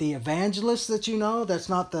 That's not the evangelists that you know. That's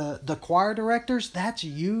not the choir directors. That's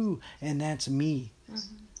you and that's me.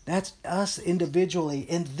 Mm-hmm. That's us individually.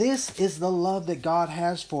 And this is the love that God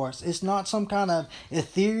has for us. It's not some kind of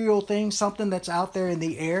ethereal thing, something that's out there in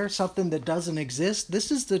the air, something that doesn't exist.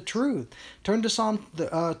 This is the truth. Turn to Psalm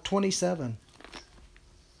 27.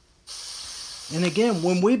 And again,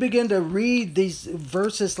 when we begin to read these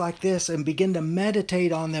verses like this and begin to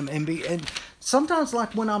meditate on them, and sometimes,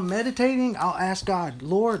 like when I'm meditating, I'll ask God,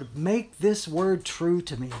 Lord, make this word true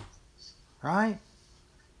to me. Right?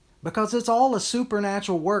 Because it's all a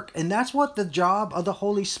supernatural work. And that's what the job of the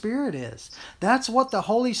Holy Spirit is. That's what the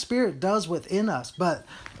Holy Spirit does within us. But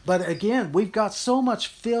again, we've got so much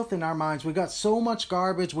filth in our minds. We've got so much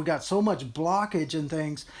garbage. We've got so much blockage and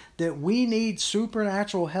things that we need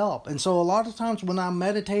supernatural help. And so a lot of times when I'm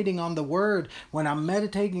meditating on the Word, when I'm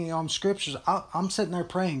meditating on Scriptures, I'm sitting there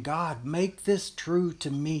praying, God, make this true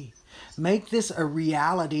to me. Make this a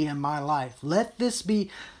reality in my life. Let this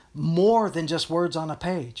be more than just words on a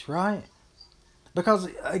page, right? Because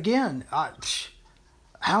again, I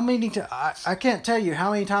can't tell you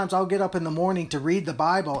how many times I'll get up in the morning to read the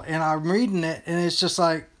Bible, and I'm reading it and it's just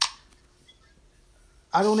like,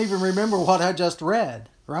 I don't even remember what I just read,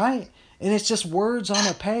 right? And it's just words on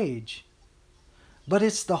a page. But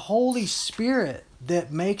it's the Holy Spirit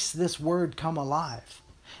that makes this word come alive.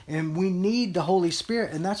 And we need the Holy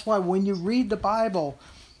Spirit. And that's why when you read the Bible,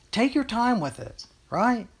 take your time with it,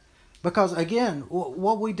 right? Because again,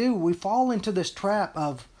 what we do, we fall into this trap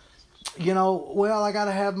of, well, I got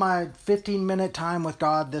to have my 15-minute time with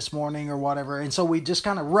God this morning or whatever. And so we just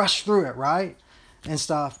kind of rush through it, right? And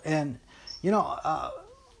stuff. And,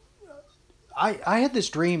 I had this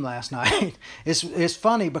dream last night. It's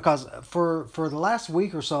funny because for the last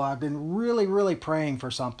week or so, I've been really, really praying for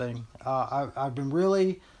something. I've been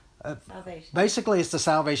really, basically it's the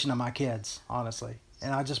salvation of my kids, honestly.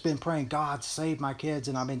 And I've just been praying, God, save my kids.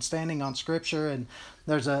 And I've been standing on Scripture. And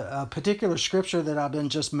there's a particular Scripture that I've been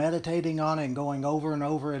just meditating on and going over and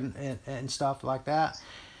over and stuff like that.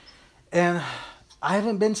 and I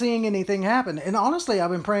haven't been seeing anything happen. And honestly,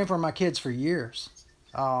 I've been praying for my kids for years.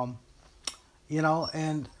 Um,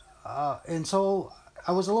 and so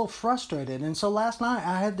I was a little frustrated. And so last night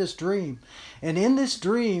I had this dream, and in this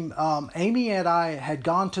dream, Amy and I had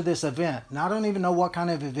gone to this event. And I don't even know what kind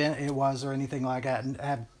of event it was or anything like that.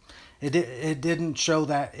 And it didn't show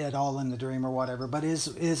that at all in the dream or whatever. But is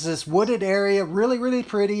this wooded area, really really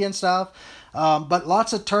pretty and stuff, but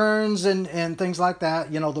lots of turns and things like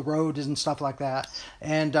that. The road and stuff like that.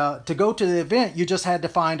 And to go to the event, you just had to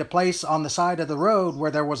find a place on the side of the road where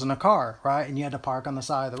there wasn't a car, right? And you had to park on the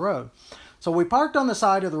side of the road. So we parked on the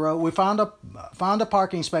side of the road. We found a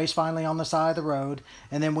parking space finally on the side of the road,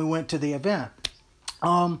 and then we went to the event.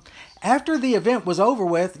 After the event was over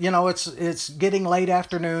with, it's getting late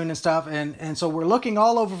afternoon and stuff, and so we're looking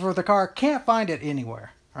all over for the car, can't find it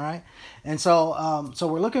anywhere. All right, and so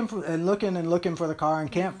we're looking for the car and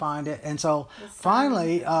can't find it, and so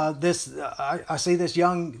finally I see this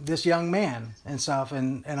young man and stuff,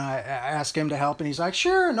 and I ask him to help, and he's like,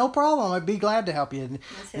 sure, no problem, I'd be glad to help you,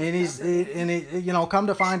 and he come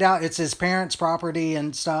to find out it's his parents' property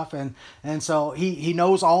and stuff, and so he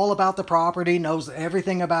knows all about the property, knows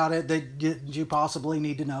everything about it that you possibly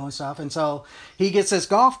need to know and stuff, and so he gets this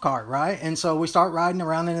golf cart, right, and so we start riding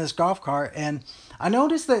around in this golf cart, and I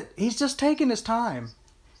noticed that he's just taking his time.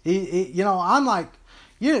 I'm like,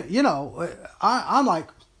 I'm like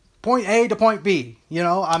point A to point B.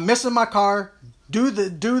 I'm missing my car. Do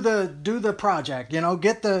the project.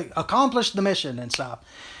 Accomplish the mission and stuff.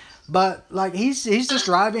 But like he's just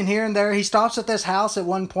driving here and there. He stops at this house at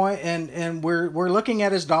one point, and we're looking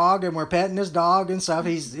at his dog, and we're petting his dog and stuff.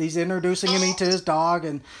 He's introducing me to his dog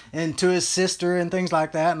and to his sister and things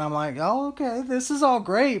like that. And I'm like, oh, okay, this is all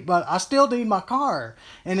great, but I still need my car.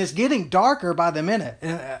 And it's getting darker by the minute.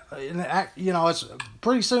 And it's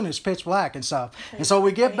pretty soon it's pitch black and stuff. And so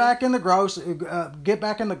we get back in the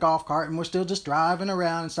golf cart, and we're still just driving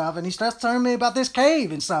around and stuff. And he starts telling me about this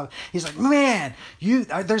cave and stuff. He's like, man,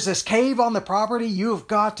 there's this cave on the property. You've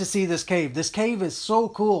got to see this cave. This cave is so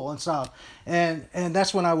cool and stuff. And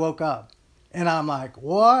that's when I woke up, and I'm like,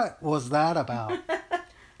 what was that about?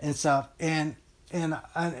 And stuff. And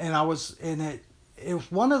I was in it. It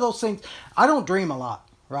was one of those things. I don't dream a lot,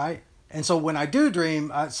 right? And so when I do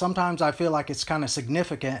dream, sometimes I feel like it's kind of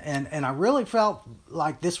significant, and I really felt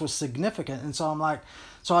like this was significant. And so I'm like,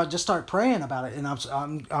 so I just start praying about it, and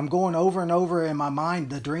I'm going over and over in my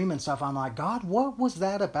mind the dream and stuff. I'm like, God, what was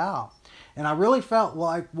that about? And I really felt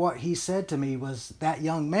like what he said to me was that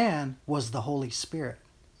young man was the Holy Spirit.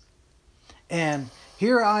 And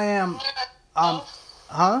here I am,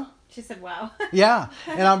 huh? She said, wow. Yeah,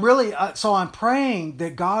 and I'm really, so I'm praying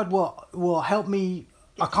that God will help me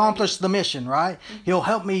accomplish the mission, right? Mm-hmm. He'll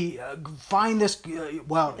help me find this, get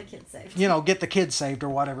the kids saved. Get the kids saved or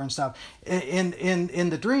whatever and stuff. In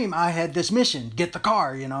the dream, I had this mission, get the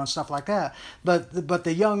car, and stuff like that. But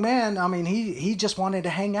the young man, I mean, he just wanted to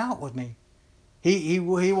hang out with me. He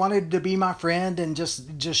wanted to be my friend and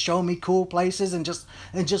just show me cool places and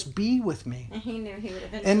just be with me. And he knew he would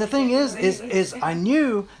eventually. And the thing is I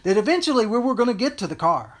knew that eventually we were going to get to the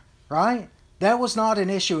car, right? That was not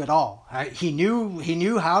an issue at all. He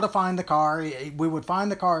knew how to find the car. We would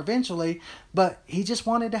find the car eventually, but he just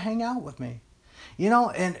wanted to hang out with me.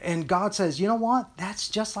 And God says, you know what? That's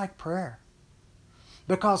just like prayer.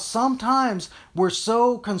 Because sometimes we're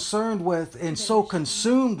so concerned with and so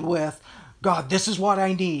consumed with, God, this is what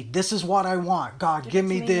I need. This is what I want. God, give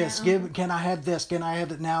me this. Can I have this? Can I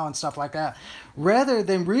have it now? And stuff like that. Rather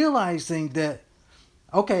than realizing that,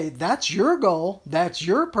 okay, that's your goal. That's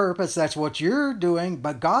your purpose. That's what you're doing.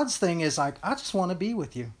 But God's thing is like, I just want to be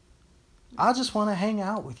with you. I just want to hang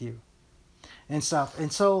out with you and stuff.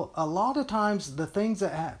 And so a lot of times the things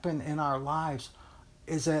that happen in our lives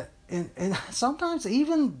is that, and sometimes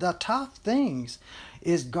even the tough things,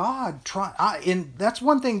 is God and that's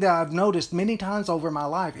one thing that I've noticed many times over my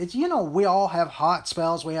life. It's, we all have hot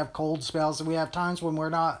spells, we have cold spells, and we have times when we're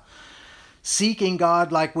not seeking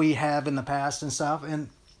God like we have in the past and stuff. And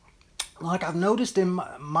like I've noticed in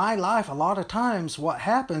my life, a lot of times what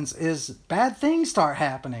happens is bad things start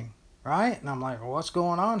happening, right? And I'm like, well, what's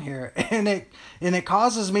going on here? And it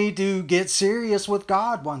causes me to get serious with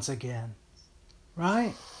God once again,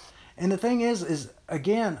 right? And the thing is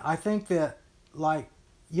again, I think that, like,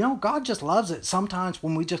 God just loves it sometimes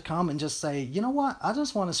when we just come and just say, you know what, I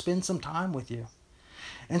just want to spend some time with you.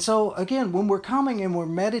 And so again, when we're coming and we're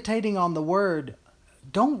meditating on the word,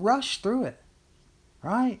 don't rush through it,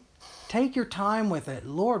 right? Take your time with it.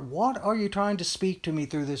 Lord, what are you trying to speak to me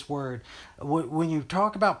through this word? When you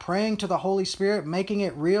talk about praying to the Holy Spirit, making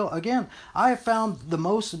it real, again, I have found the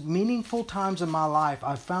most meaningful times in my life,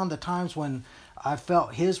 I've found the times when I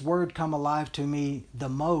felt His word come alive to me the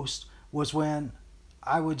most was when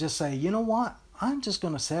I would just say, you know what? I'm just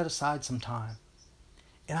going to set aside some time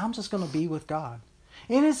and I'm just going to be with God.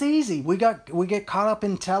 And it's easy. We get caught up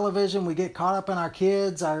in television. We get caught up in our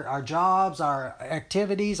kids, our jobs, our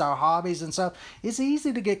activities, our hobbies and stuff. It's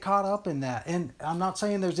easy to get caught up in that. And I'm not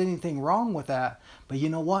saying there's anything wrong with that. But you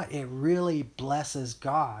know what? It really blesses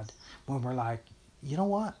God when we're like, you know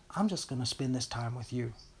what? I'm just going to spend this time with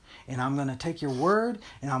you. And I'm going to take your word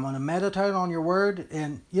and I'm going to meditate on your word.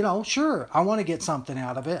 And, sure, I want to get something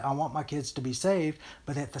out of it. I want my kids to be saved.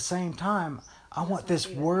 But at the same time, I want this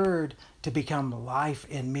word to become life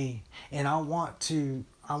in me. And I want to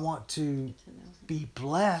be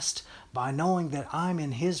blessed by knowing that I'm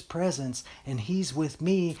in His presence and He's with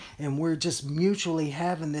me and we're just mutually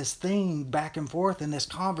having this thing back and forth in this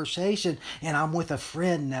conversation and I'm with a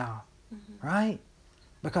friend now. Mm-hmm. Right?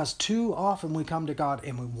 Because too often we come to God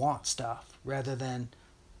and we want stuff rather than,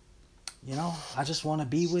 I just want to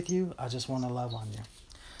be with you. I just want to love on you.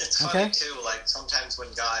 It's funny too, like sometimes when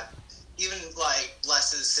God even like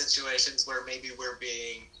blesses situations where maybe we're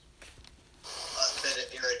being a bit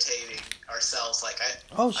irritating ourselves. Like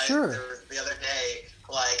the other day,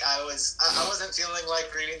 like I wasn't feeling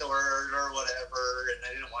like reading the word or whatever, and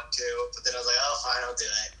I didn't want to. But then I was like, oh, fine, I'll do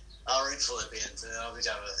it. I'll read Philippians, and then I'll be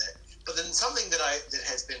done with it. But then something that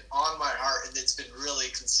has been on my heart and that's been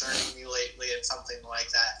really concerning me lately, and something like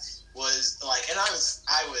that was like, and I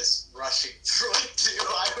was rushing through it too.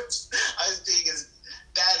 I was being as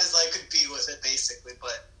bad as I could be with it, basically,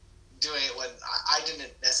 but doing it when I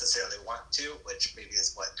didn't necessarily want to, which maybe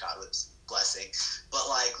is what God was blessing. But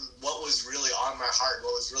like, what was really on my heart,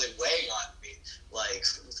 what was really weighing on me, like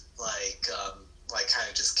kind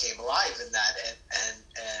of just came alive in that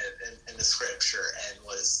and the scripture and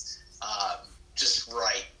was just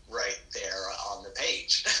right there on the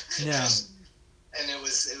page. Yeah. And it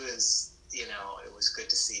was it was good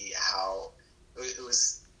to see how it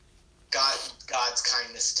was God's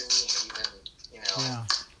kindness to me, even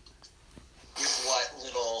with what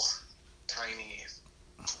little tiny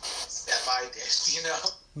step I did,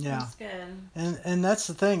 Yeah. That's good. And that's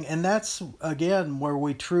the thing, and that's again where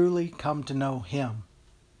we truly come to know Him.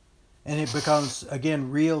 And it becomes, again,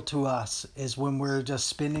 real to us is when we're just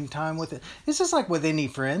spending time with it. It's just like with any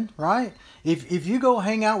friend, right? If you go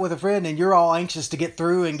hang out with a friend and you're all anxious to get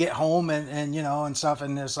through and get home and stuff,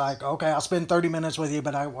 and it's like, okay, I'll spend 30 minutes with you,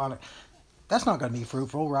 but I want to... That's not going to be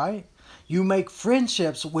fruitful, right? You make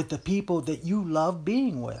friendships with the people that you love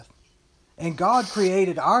being with. And God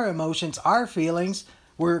created our emotions, our feelings.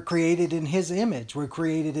 We're created in His image. We're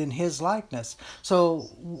created in His likeness. So,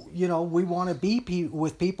 we want to be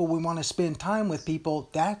with people. We want to spend time with people.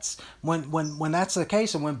 That's when that's the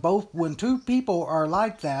case. And when two people are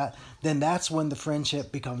like that, then that's when the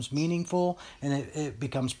friendship becomes meaningful and it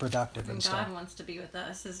becomes productive and stuff. God wants to be with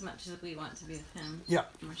us as much as we want to be with Him. Yeah.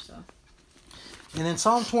 More so. And in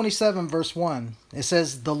Psalm 27, verse 1, it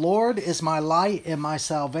says, "The Lord is my light and my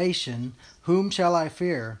salvation. Whom shall I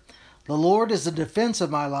fear? The Lord is the defense of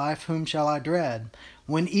my life. Whom shall I dread?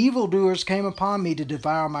 When evildoers came upon me to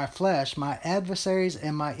devour my flesh, my adversaries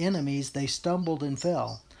and my enemies, they stumbled and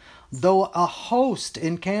fell. Though a host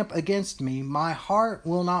encamp against me, my heart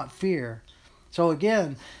will not fear." So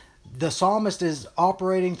again, the psalmist is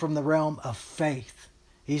operating from the realm of faith.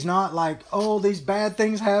 He's not like, oh, these bad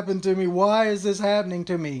things happen to me. Why is this happening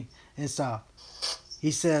to me? And stuff.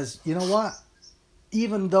 He says, you know what?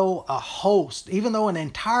 Even though an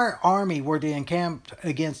entire army were to encamp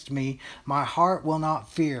against me, my heart will not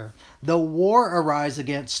fear. Though war arise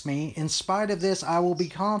against me, in spite of this I will be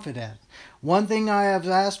confident. One thing I have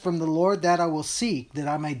asked from the Lord, that I will seek, that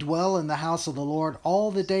I may dwell in the house of the Lord all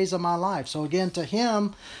the days of my life. So again, to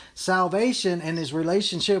him, salvation and his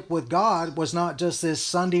relationship with God was not just this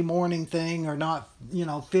Sunday morning thing, or not,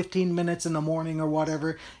 15 minutes in the morning or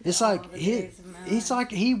whatever. It's like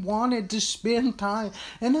he wanted to spend time.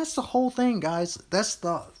 And that's the whole thing, guys. That's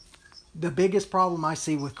the biggest problem I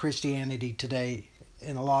see with Christianity today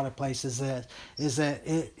in a lot of places, is that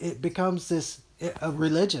it becomes a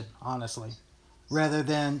religion, honestly, rather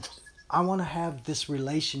than I want to have this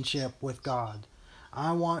relationship with God.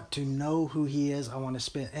 I want to know who He is. I want to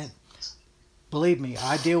spend, and believe me,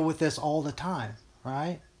 I deal with this all the time,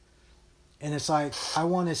 right? And it's like, I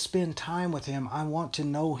want to spend time with Him. I want to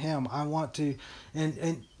know Him. I want to,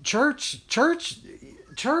 and church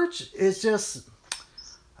is just,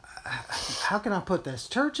 how can I put this?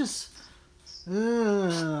 Church is,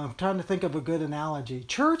 I'm trying to think of a good analogy.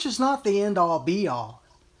 Church is not the end all be all.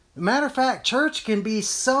 Matter of fact, church can be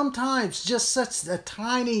sometimes just such a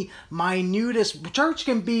tiny, minutest. Church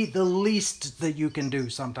can be the least that you can do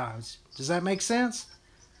sometimes. Does that make sense?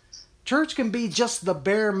 Church can be just the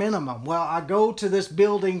bare minimum. Well, I go to this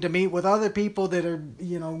building to meet with other people that are,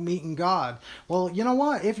 meeting God. Well, you know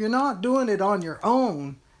what? If you're not doing it on your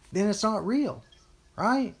own, then it's not real,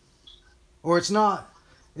 right? Or it's not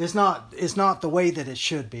the way that it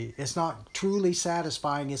should be. It's not truly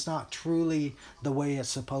satisfying. It's not truly the way it's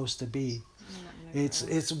supposed to be.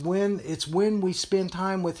 It's when we spend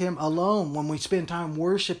time with Him alone, when we spend time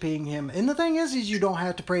worshiping Him. And the thing is you don't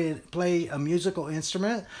have to play a musical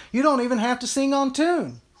instrument. You don't even have to sing on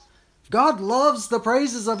tune. God loves the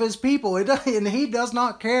praises of His people, and He does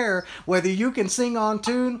not care whether you can sing on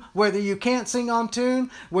tune, whether you can't sing on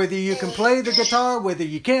tune, whether you can play the guitar, whether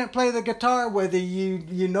you can't play the guitar, whether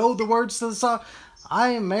you know the words to the song. I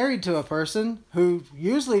am married to a person who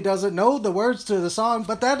usually doesn't know the words to the song,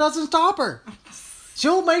 but that doesn't stop her.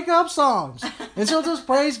 She'll make up songs, and she'll just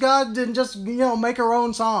praise God and just, make her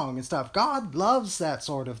own song and stuff. God loves that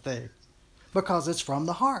sort of thing because it's from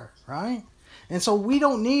the heart, right? And so we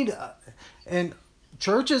don't need, and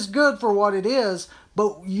church is good for what it is,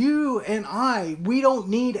 but you and we don't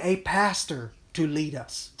need a pastor to lead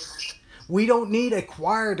us. We don't need a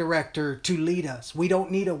choir director to lead us. We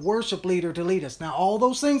don't need a worship leader to lead us. Now, all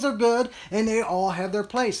those things are good, and they all have their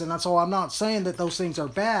place. And so I'm not saying that those things are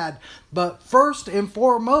bad. But first and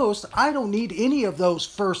foremost, I don't need any of those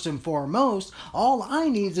first and foremost. All I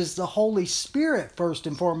need is the Holy Spirit first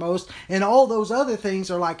and foremost. And all those other things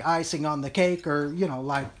are like icing on the cake or,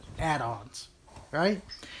 like add-ons. Right?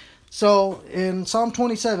 So in Psalm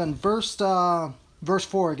 27, verse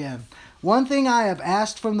 4 again. One thing I have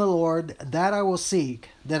asked from the Lord, that I will seek,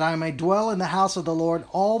 that I may dwell in the house of the Lord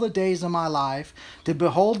all the days of my life, to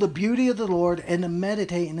behold the beauty of the Lord and to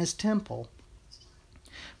meditate in His temple.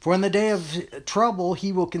 For in the day of trouble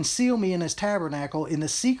He will conceal me in His tabernacle. In the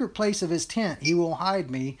secret place of His tent He will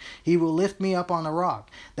hide me. He will lift me up on a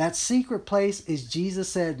rock. That secret place is, Jesus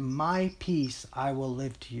said, my peace I will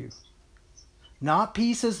live to you. Not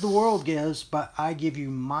peace as the world gives, but I give you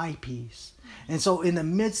my peace. And so in the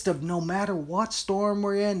midst of no matter what storm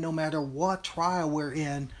we're in, no matter what trial we're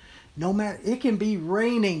in, it can be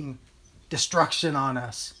raining destruction on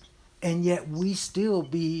us, and yet we still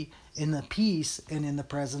be in the peace and in the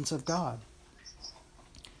presence of God.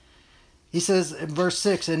 He says in verse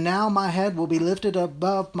 6, and now my head will be lifted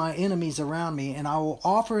above my enemies around me, and I will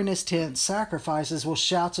offer in His tent sacrifices with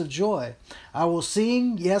shouts of joy. I will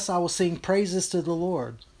sing, yes, I will sing praises to the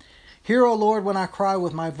Lord. Hear, O Lord, when I cry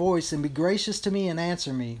with my voice, and be gracious to me and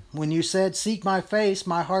answer me. When you said, seek my face,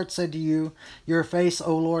 my heart said to you, your face,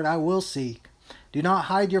 O Lord, I will seek. Do not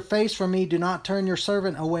hide your face from me. Do not turn your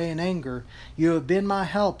servant away in anger. You have been my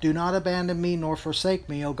help. Do not abandon me nor forsake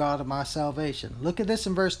me, O God of my salvation. Look at this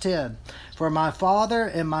in verse 10. For my father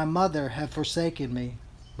and my mother have forsaken me,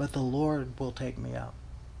 but the Lord will take me up.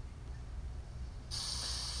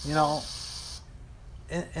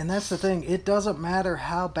 And that's the thing. It doesn't matter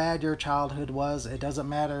how bad your childhood was. It doesn't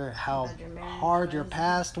matter how hard your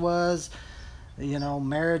past was.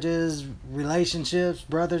 Marriages, relationships,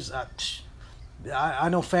 brothers. I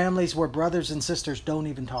know families where brothers and sisters don't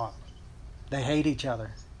even talk. They hate each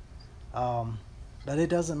other. But it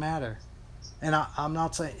doesn't matter. And I'm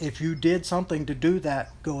not saying if you did something to do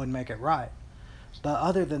that, go and make it right. But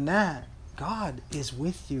other than that, God is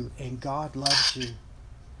with you and God loves you.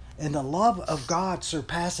 And the love of God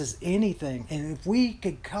surpasses anything. And if we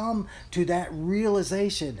could come to that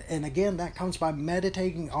realization, and again, that comes by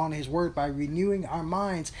meditating on His Word, by renewing our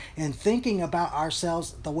minds and thinking about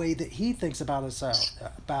ourselves the way that He thinks about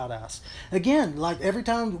us. Again, like every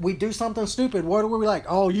time we do something stupid, what are we like?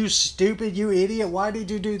 Oh, you stupid, you idiot, why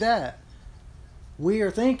did you do that? We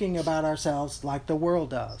are thinking about ourselves like the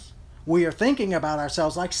world does. We are thinking about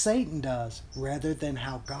ourselves like Satan does, rather than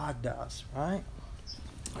how God does, right?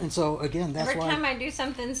 And so again, that's every why time I do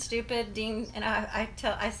something stupid, Dean, and I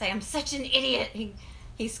say I'm such an idiot.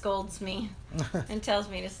 He scolds me and tells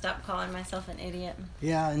me to stop calling myself an idiot.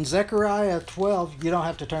 Yeah, in Zechariah 12, you don't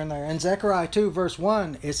have to turn there. In Zechariah 2, verse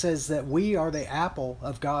 1, it says that we are the apple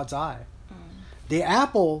of God's eye. The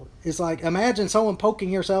apple is like, imagine someone poking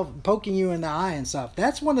you in the eye and stuff.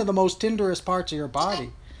 That's one of the most tenderest parts of your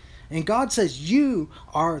body. And God says, you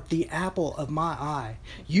are the apple of my eye.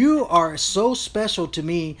 You are so special to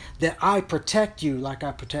me that I protect you like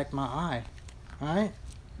I protect my eye. Right?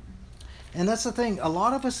 And that's the thing. A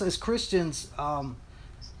lot of us as Christians,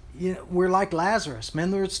 we're like Lazarus.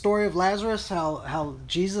 Remember the story of Lazarus? How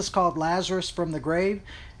Jesus called Lazarus from the grave?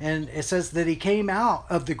 And it says that he came out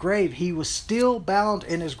of the grave. He was still bound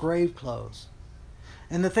in his grave clothes.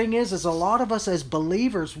 And the thing is a lot of us as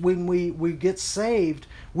believers, when we get saved,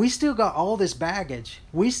 we still got all this baggage.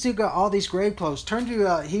 We still got all these grave clothes. Turn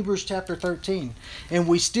to Hebrews chapter 13. And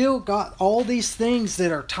we still got all these things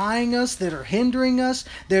that are tying us, that are hindering us,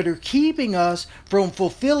 that are keeping us from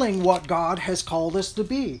fulfilling what God has called us to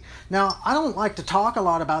be. Now, I don't like to talk a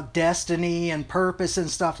lot about destiny and purpose and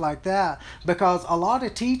stuff like that, because a lot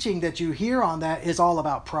of teaching that you hear on that is all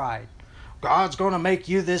about pride. God's going to make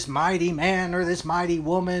you this mighty man or this mighty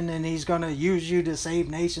woman, and he's going to use you to save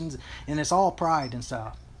nations, and it's all pride and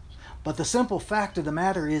stuff. But the simple fact of the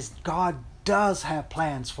matter is God does have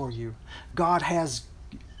plans for you. God has,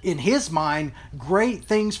 in his mind, great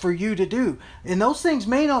things for you to do. And those things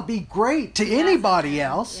may not be great to anybody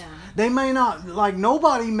else. Yeah. They may not, like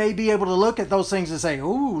nobody may be able to look at those things and say,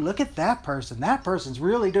 "Ooh, look at that person. That person's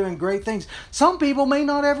really doing great things." Some people may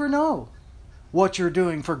not ever know what you're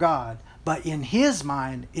doing for God. But in his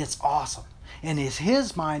mind, it's awesome. And in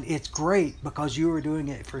his mind, it's great because you are doing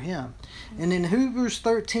it for him. And in Hebrews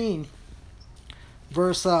 13,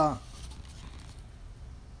 Hebrews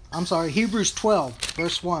 12,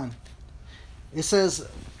 verse 1, it says,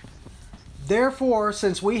 "Therefore,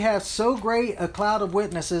 since we have so great a cloud of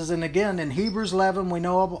witnesses," and again, in Hebrews 11, we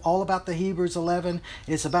know all about the Hebrews 11.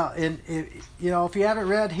 It's about, if you haven't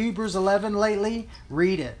read Hebrews 11 lately,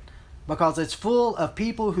 read it. Because it's full of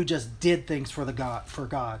people who just did things for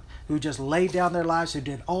God, who just laid down their lives, who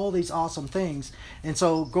did all these awesome things. And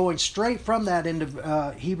so going straight from that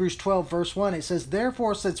into Hebrews 12 verse 1, it says,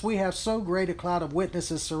 "Therefore, since we have so great a cloud of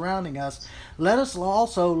witnesses surrounding us, let us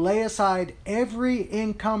also lay aside every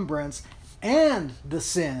encumbrance and the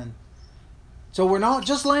sin." So we're not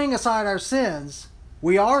just laying aside our sins.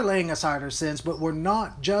 We are laying aside our sins, but we're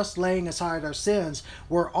not just laying aside our sins.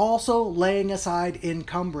 We're also laying aside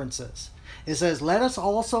encumbrances. It says, "Let us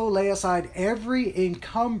also lay aside every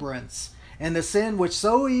encumbrance and the sin which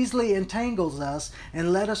so easily entangles us,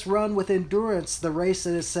 and let us run with endurance the race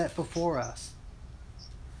that is set before us."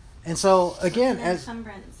 And so, again,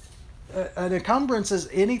 an encumbrance is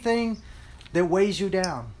anything that weighs you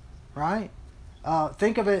down, right?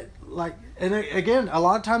 Think of it like, and again, a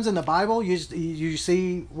lot of times in the Bible, you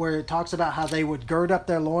see where it talks about how they would gird up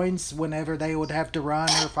their loins whenever they would have to run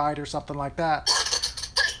or fight or something like that.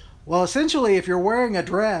 Well, essentially, if you're wearing a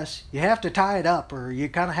dress, you have to tie it up, or you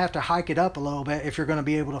kind of have to hike it up a little bit if you're going to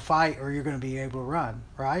be able to fight or you're going to be able to run,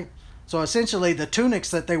 right? So essentially, the tunics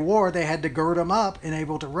that they wore, they had to gird them up and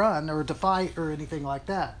able to run or to fight or anything like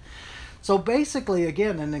that. So basically,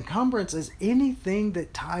 again, an encumbrance is anything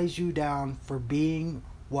that ties you down for being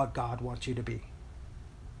what God wants you to be.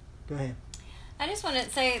 Go ahead. I just want to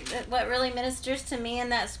say that what really ministers to me in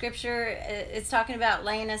that scripture is talking about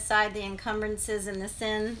laying aside the encumbrances and the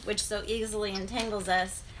sin which so easily entangles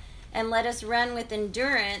us, and let us run with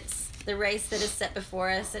endurance the race that is set before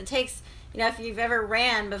us. It takes, if you've ever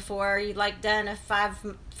ran before, you've done a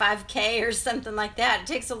 5K or something like that, it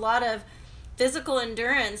takes a lot of physical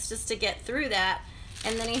endurance just to get through that.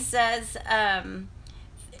 And then he says,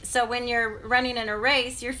 so when you're running in a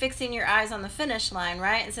race, you're fixing your eyes on the finish line,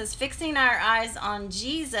 right? It says fixing our eyes on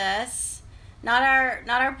Jesus, not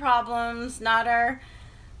our problems, not our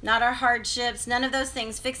hardships, none of those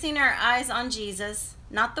things. Fixing our eyes on Jesus,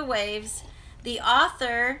 not the waves. The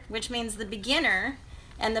author, which means the beginner,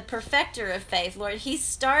 and the perfecter of faith. Lord, he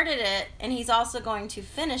started it, and he's also going to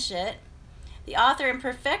finish it. The author and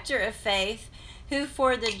perfecter of faith, who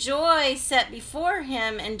for the joy set before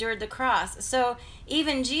him endured the cross. So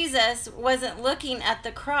even Jesus wasn't looking at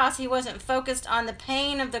the cross. He wasn't focused on the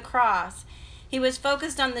pain of the cross. He was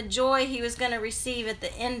focused on the joy he was going to receive at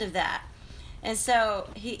the end of that. And so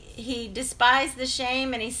he despised the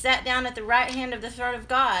shame, and he sat down at the right hand of the throne of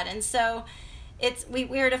God. And so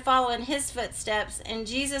we are to follow in his footsteps. And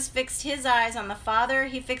Jesus fixed his eyes on the Father.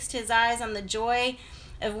 He fixed his eyes on the joy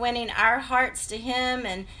of winning our hearts to him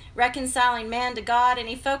and reconciling man to God. And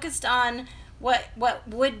he focused on what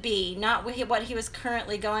would be, not what he was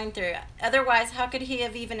currently going through. Otherwise, how could he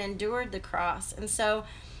have even endured the cross? And so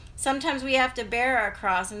sometimes we have to bear our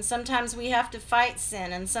cross, and sometimes we have to fight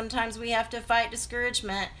sin, and sometimes we have to fight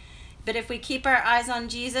discouragement. But if we keep our eyes on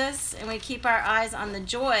Jesus and we keep our eyes on the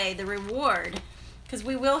joy, the reward, because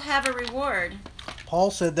we will have a reward.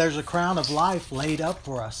 Paul said there's a crown of life laid up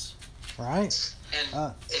for us, right?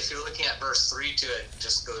 And if you're looking at verse 3 to it,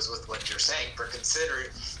 just goes with what you're saying. For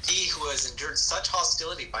consider he who has endured such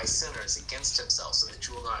hostility by sinners against himself, so that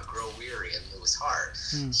you will not grow weary and lose heart.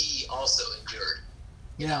 He also endured.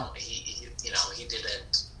 He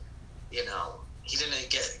didn't, he didn't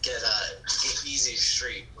get easy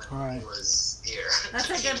street when he was here. That's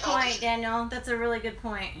a good point, Daniel. That's a really good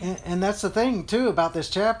point. And that's the thing too about this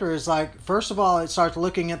chapter is like, first of all, it starts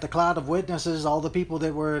looking at the cloud of witnesses, all the people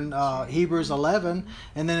that were in Hebrews 11,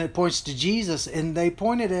 and then it points to Jesus, and they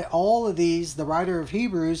pointed at all of these, the writer of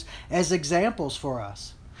Hebrews, as examples for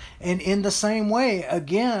us. And in the same way,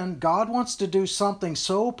 again, God wants to do something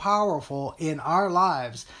so powerful in our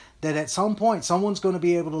lives that at some point someone's going to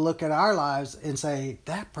be able to look at our lives and say,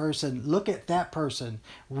 that person, look at that person,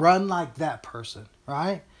 run like that person,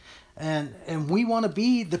 right? And we want to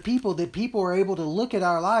be the people that people are able to look at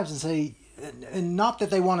our lives and say, and not that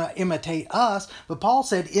they want to imitate us, but Paul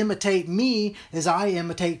said, imitate me as I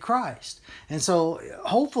imitate Christ. And so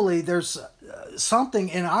hopefully there's something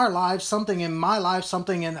in our lives, something in my life,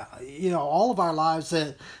 something in all of our lives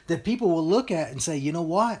that people will look at and say, you know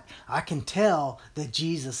what? I can tell that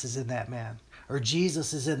Jesus is in that man, or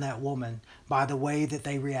Jesus is in that woman by the way that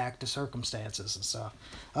they react to circumstances and stuff.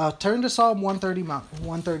 Turn to Psalm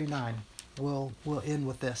 139. We'll end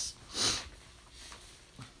with this.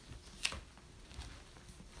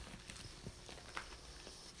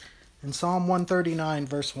 In Psalm 139,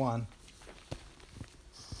 verse 1.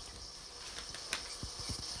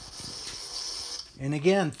 And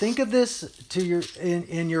again, think of this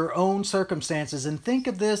in your own circumstances, and think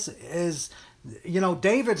of this as,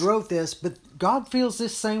 David wrote this, but God feels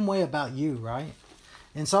this same way about you, right?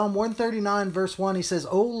 In Psalm 139, verse 1, he says,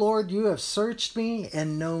 O Lord, you have searched me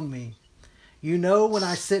and known me. You know when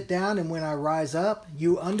I sit down and when I rise up.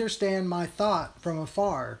 You understand my thought from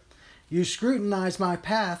afar. You scrutinize my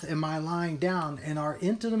path and my lying down, and are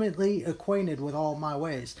intimately acquainted with all my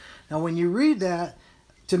ways. Now, when you read that,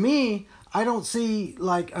 to me, I don't see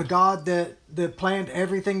like a God that planned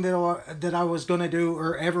everything that I was going to do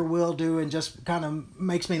or ever will do, and just kind of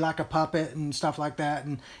makes me like a puppet and stuff like that,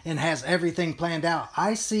 and has everything planned out.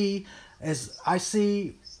 I see it's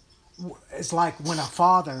like when a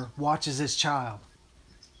father watches his child,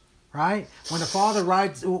 right? When a father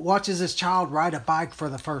watches his child ride a bike for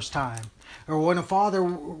the first time, or when a father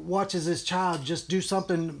watches his child just do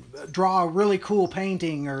something, draw a really cool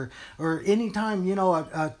painting, or anytime,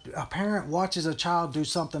 a parent watches a child do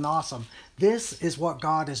something awesome. This is what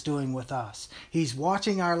God is doing with us. He's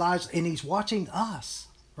watching our lives, and he's watching us,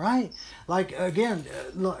 right? Like, again,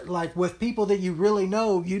 like with people that you really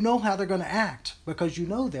know, you know how they're going to act because you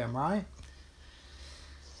know them, right?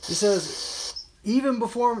 It says, even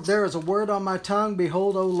before there is a word on my tongue,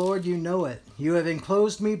 behold, O Lord, you know it. You have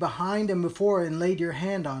enclosed me behind and before, and laid your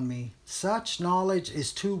hand on me. Such knowledge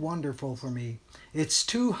is too wonderful for me. It's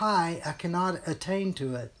too high, I cannot attain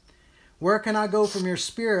to it. Where can I go from your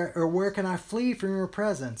spirit, or where can I flee from your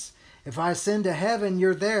presence? If I ascend to heaven,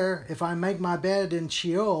 you're there. If I make my bed in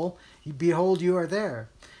Sheol, behold, you are there.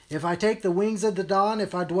 If I take the wings of the dawn,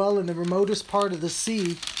 if I dwell in the remotest part of the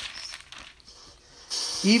sea,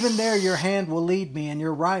 even there your hand will lead me, and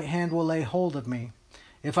your right hand will lay hold of me.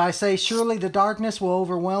 If I say, surely the darkness will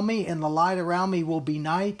overwhelm me, and the light around me will be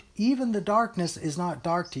night, even the darkness is not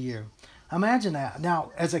dark to you. Imagine that.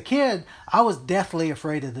 Now, as a kid, I was deathly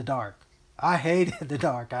afraid of the dark. I hated the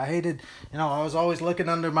dark. I hated, I was always looking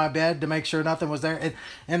under my bed to make sure nothing was there.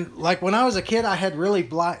 And like when I was a kid, I had really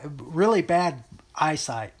bad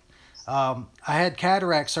eyesight. I had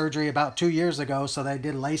cataract surgery about 2 years ago, so they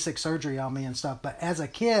did LASIK surgery on me and stuff. But as a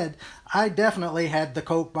kid, I definitely had the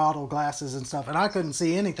Coke bottle glasses and stuff, and I couldn't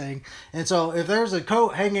see anything. And so if there's a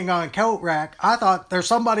coat hanging on a coat rack, I thought there's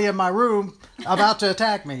somebody in my room about to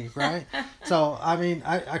attack me, right? So, I mean,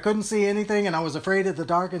 I couldn't see anything, and I was afraid of the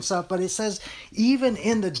dark and stuff. But it says, even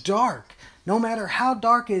in the dark, no matter how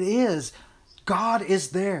dark it is, God is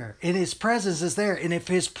there, and his presence is there. And if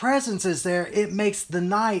his presence is there, it makes the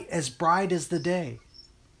night as bright as the day.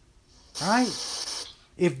 Right?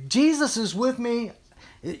 If Jesus is with me,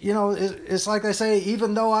 it's like they say,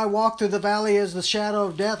 even though I walk through the valley as the shadow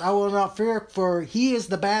of death, I will not fear, for he is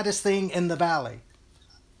the baddest thing in the valley.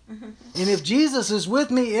 And if Jesus is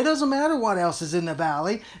with me, it doesn't matter what else is in the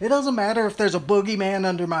valley. It doesn't matter if there's a boogeyman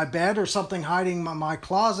under my bed or something hiding in my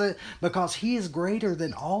closet, because he is greater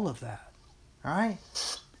than all of that. All right?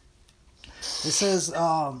 It says,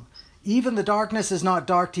 even the darkness is not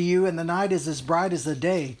dark to you, and the night is as bright as the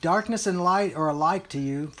day. Darkness and light are alike to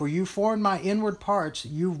you, for you formed my inward parts.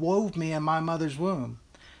 You wove me in my mother's womb.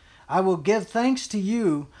 I will give thanks to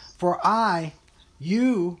you, for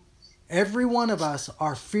you, every one of us,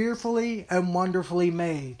 are fearfully and wonderfully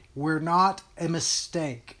made. We're not a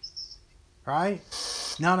mistake. Right?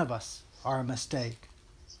 None of us are a mistake.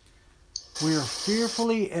 We are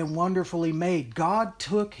fearfully and wonderfully made. God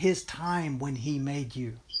took his time when he made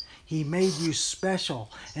you. He made you special.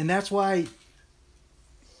 And that's why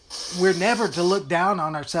we're never to look down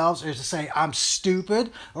on ourselves or to say I'm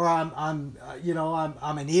stupid or I'm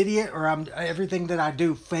an idiot or I'm everything that I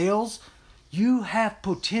do fails. You have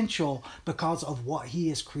potential because of what He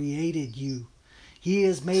has created you. He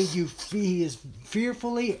has made you. He is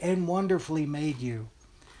fearfully and wonderfully made you.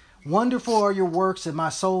 Wonderful are your works, and my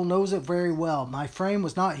soul knows it very well. My frame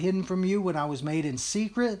was not hidden from you when I was made in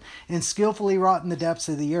secret and skillfully wrought in the depths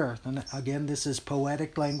of the earth. And again, this is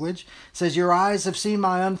poetic language. It says, your eyes have seen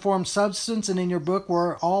my unformed substance, and in your book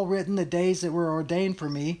were all written the days that were ordained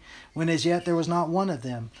for me, when as yet there was not one of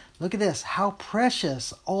them. Look at this. How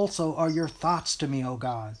precious also are your thoughts to me, O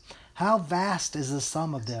God. How vast is the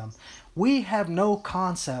sum of them. We have no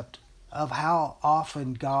concept of how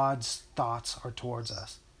often God's thoughts are towards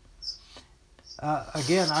us.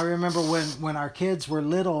 Again, I remember when our kids were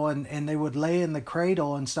little and they would lay in the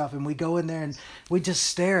cradle and stuff, and we go in there and we just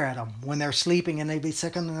stare at them when they're sleeping, and they'd be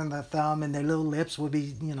sucking on their thumb, and their little lips would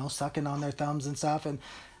be, sucking on their thumbs and stuff, and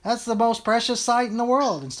that's the most precious sight in the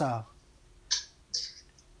world and stuff.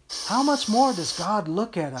 How much more does God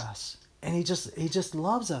look at us? And he just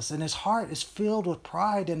loves us, and His heart is filled with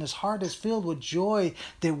pride, and His heart is filled with joy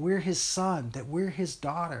that we're His son, that we're His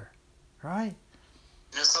daughter, right?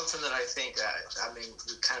 Something that I think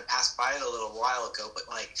we kind of passed by it a little while ago, but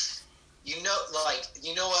what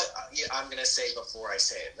I'm going to say before I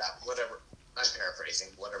say it, that whatever, I'm paraphrasing,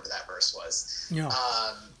 whatever that verse was. Yeah.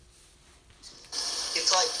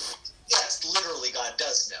 It's like, yes, literally God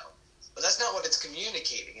does know, but that's not what it's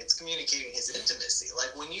communicating. It's communicating His intimacy.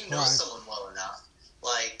 Like when you know right. someone well enough,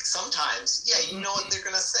 like sometimes, yeah, you know what they're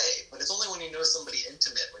going to say, but it's only when you know somebody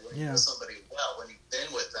intimately, when you know somebody well, when you've been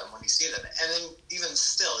with them, when you see them. And then even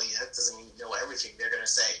still, that doesn't mean you know everything they're going to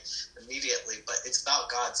say immediately, but it's about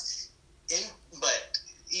God's but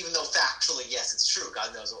even though factually, yes, it's true,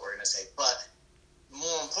 God knows what we're going to say, but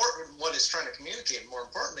more important, what it's trying to communicate, more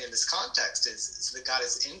importantly in this context, is that God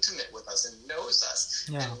is intimate with us and knows us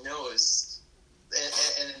and knows,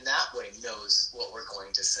 and in that way knows what we're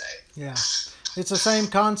going to say. Yeah. It's the same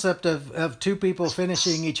concept of two people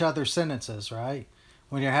finishing each other's sentences, right?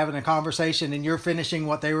 When you're having a conversation and you're finishing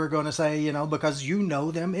what they were going to say, because you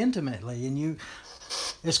know them intimately. And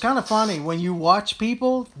it's kind of funny when you watch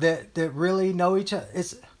people that really know each other.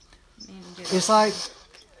 It's like,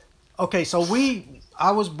 okay, so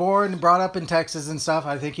I was born and brought up in Texas and stuff.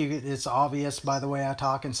 I think it's obvious by the way I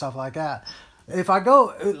talk and stuff like that. If I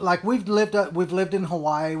go, like we've lived in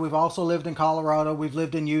Hawaii, we've also lived in Colorado, we've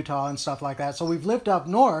lived in Utah and stuff like that. So we've lived up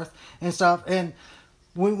north and stuff. And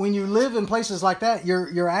when you live in places like that,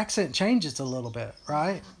 your accent changes a little bit,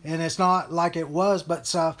 right? And it's not like it was, but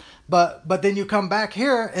stuff. But then you come back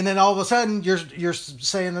here, and then all of a sudden you're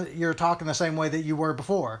saying that you're talking the same way that you were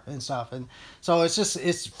before and stuff. And so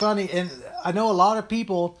it's funny. And I know a lot of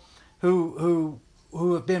people who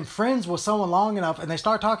have been friends with someone long enough, and they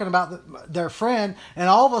start talking about their friend, and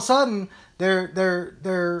all of a sudden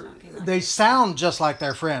they sound just like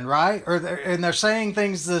their friend, right? And they're saying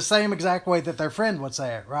things the same exact way that their friend would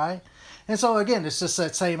say it, right? And so again, it's just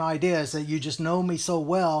that same idea, is that you just know me so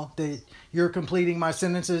well that you're completing my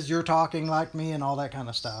sentences, you're talking like me, and all that kind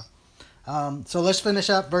of stuff. So let's finish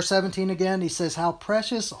up verse 17 again. He says, how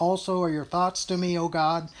precious also are your thoughts to me, O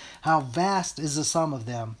God. How vast is the sum of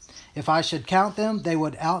them. If I should count them, they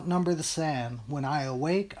would outnumber the sand. When I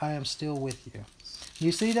awake, I am still with you.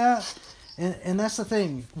 You see that? And that's the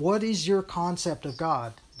thing. What is your concept of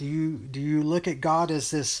God? Do you look at God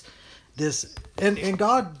as this and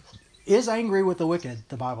God is angry with the wicked,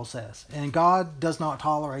 the Bible says. And God does not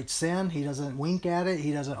tolerate sin. He doesn't wink at it.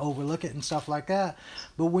 He doesn't overlook it and stuff like that.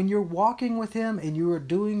 But when you're walking with Him and you are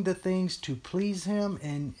doing the things to please Him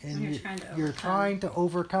and you're trying to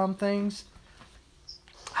overcome things,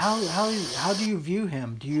 how do you view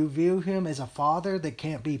Him? Do you view Him as a father that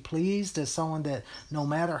can't be pleased, as someone that no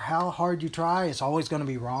matter how hard you try, it's always going to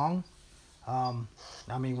be wrong?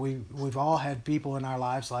 We've all had people in our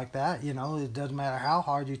lives like that. It doesn't matter how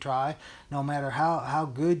hard you try, no matter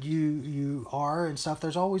how good you are and stuff,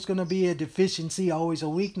 there's always going to be a deficiency, always a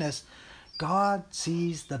weakness. God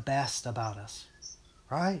sees the best about us,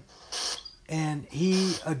 right? And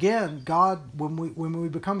God, when we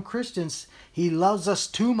become Christians, He loves us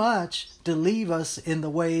too much to leave us in the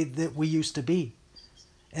way that we used to be.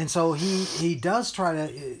 And so He does try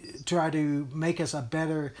to make us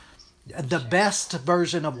the best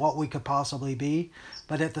version of what we could possibly be.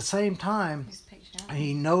 But at the same time,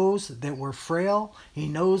 He knows that we're frail. He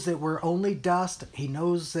knows that we're only dust. He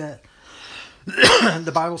knows that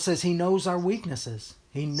the Bible says He knows our weaknesses.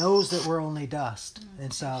 He knows that we're only dust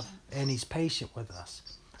and stuff, and He's patient with us.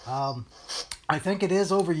 I think it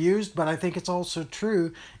is overused, but I think it's also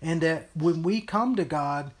true in that when we come to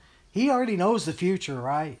God, He already knows the future,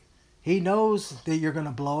 right? He knows that you're going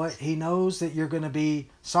to blow it. He knows that you're going to be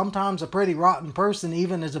sometimes a pretty rotten person,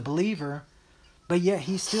 even as a believer. But yet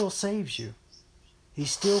he still saves you. He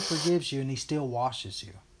still forgives you, and he still washes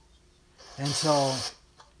you. And so,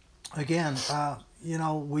 again,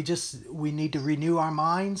 we need to renew our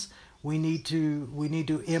minds. We need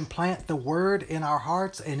to implant the word in our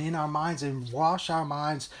hearts and in our minds, and wash our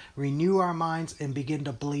minds, renew our minds, and begin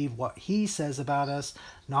to believe what he says about us,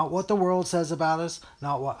 not what the world says about us,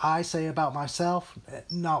 not what I say about myself,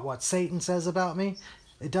 not what Satan says about me.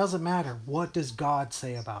 It doesn't matter. What does God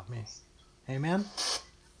say about me? Amen?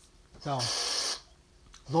 So,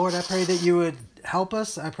 Lord, I pray that you would help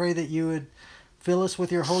us. I pray that you would fill us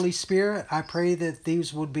with your Holy Spirit. I pray that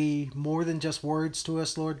these would be more than just words to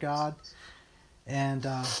us, Lord God. And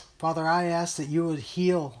Father, I ask that you would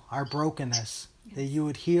heal our brokenness, that you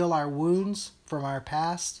would heal our wounds from our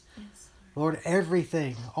past. Lord,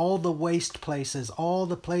 everything, all the waste places, all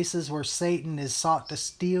the places where Satan is sought to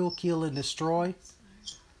steal, kill, and destroy.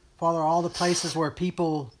 Father, all the places where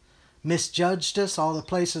people misjudged us, all the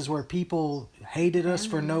places where people hated us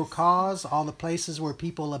for no cause, all the places where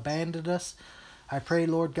people abandoned us. I pray,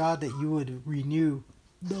 Lord God, that you would renew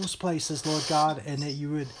those places, Lord God, and that you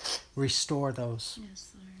would restore those.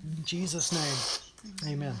 Yes, Lord. In Jesus'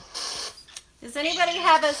 name, amen. Does anybody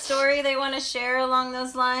have a story they want to share along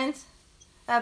those lines?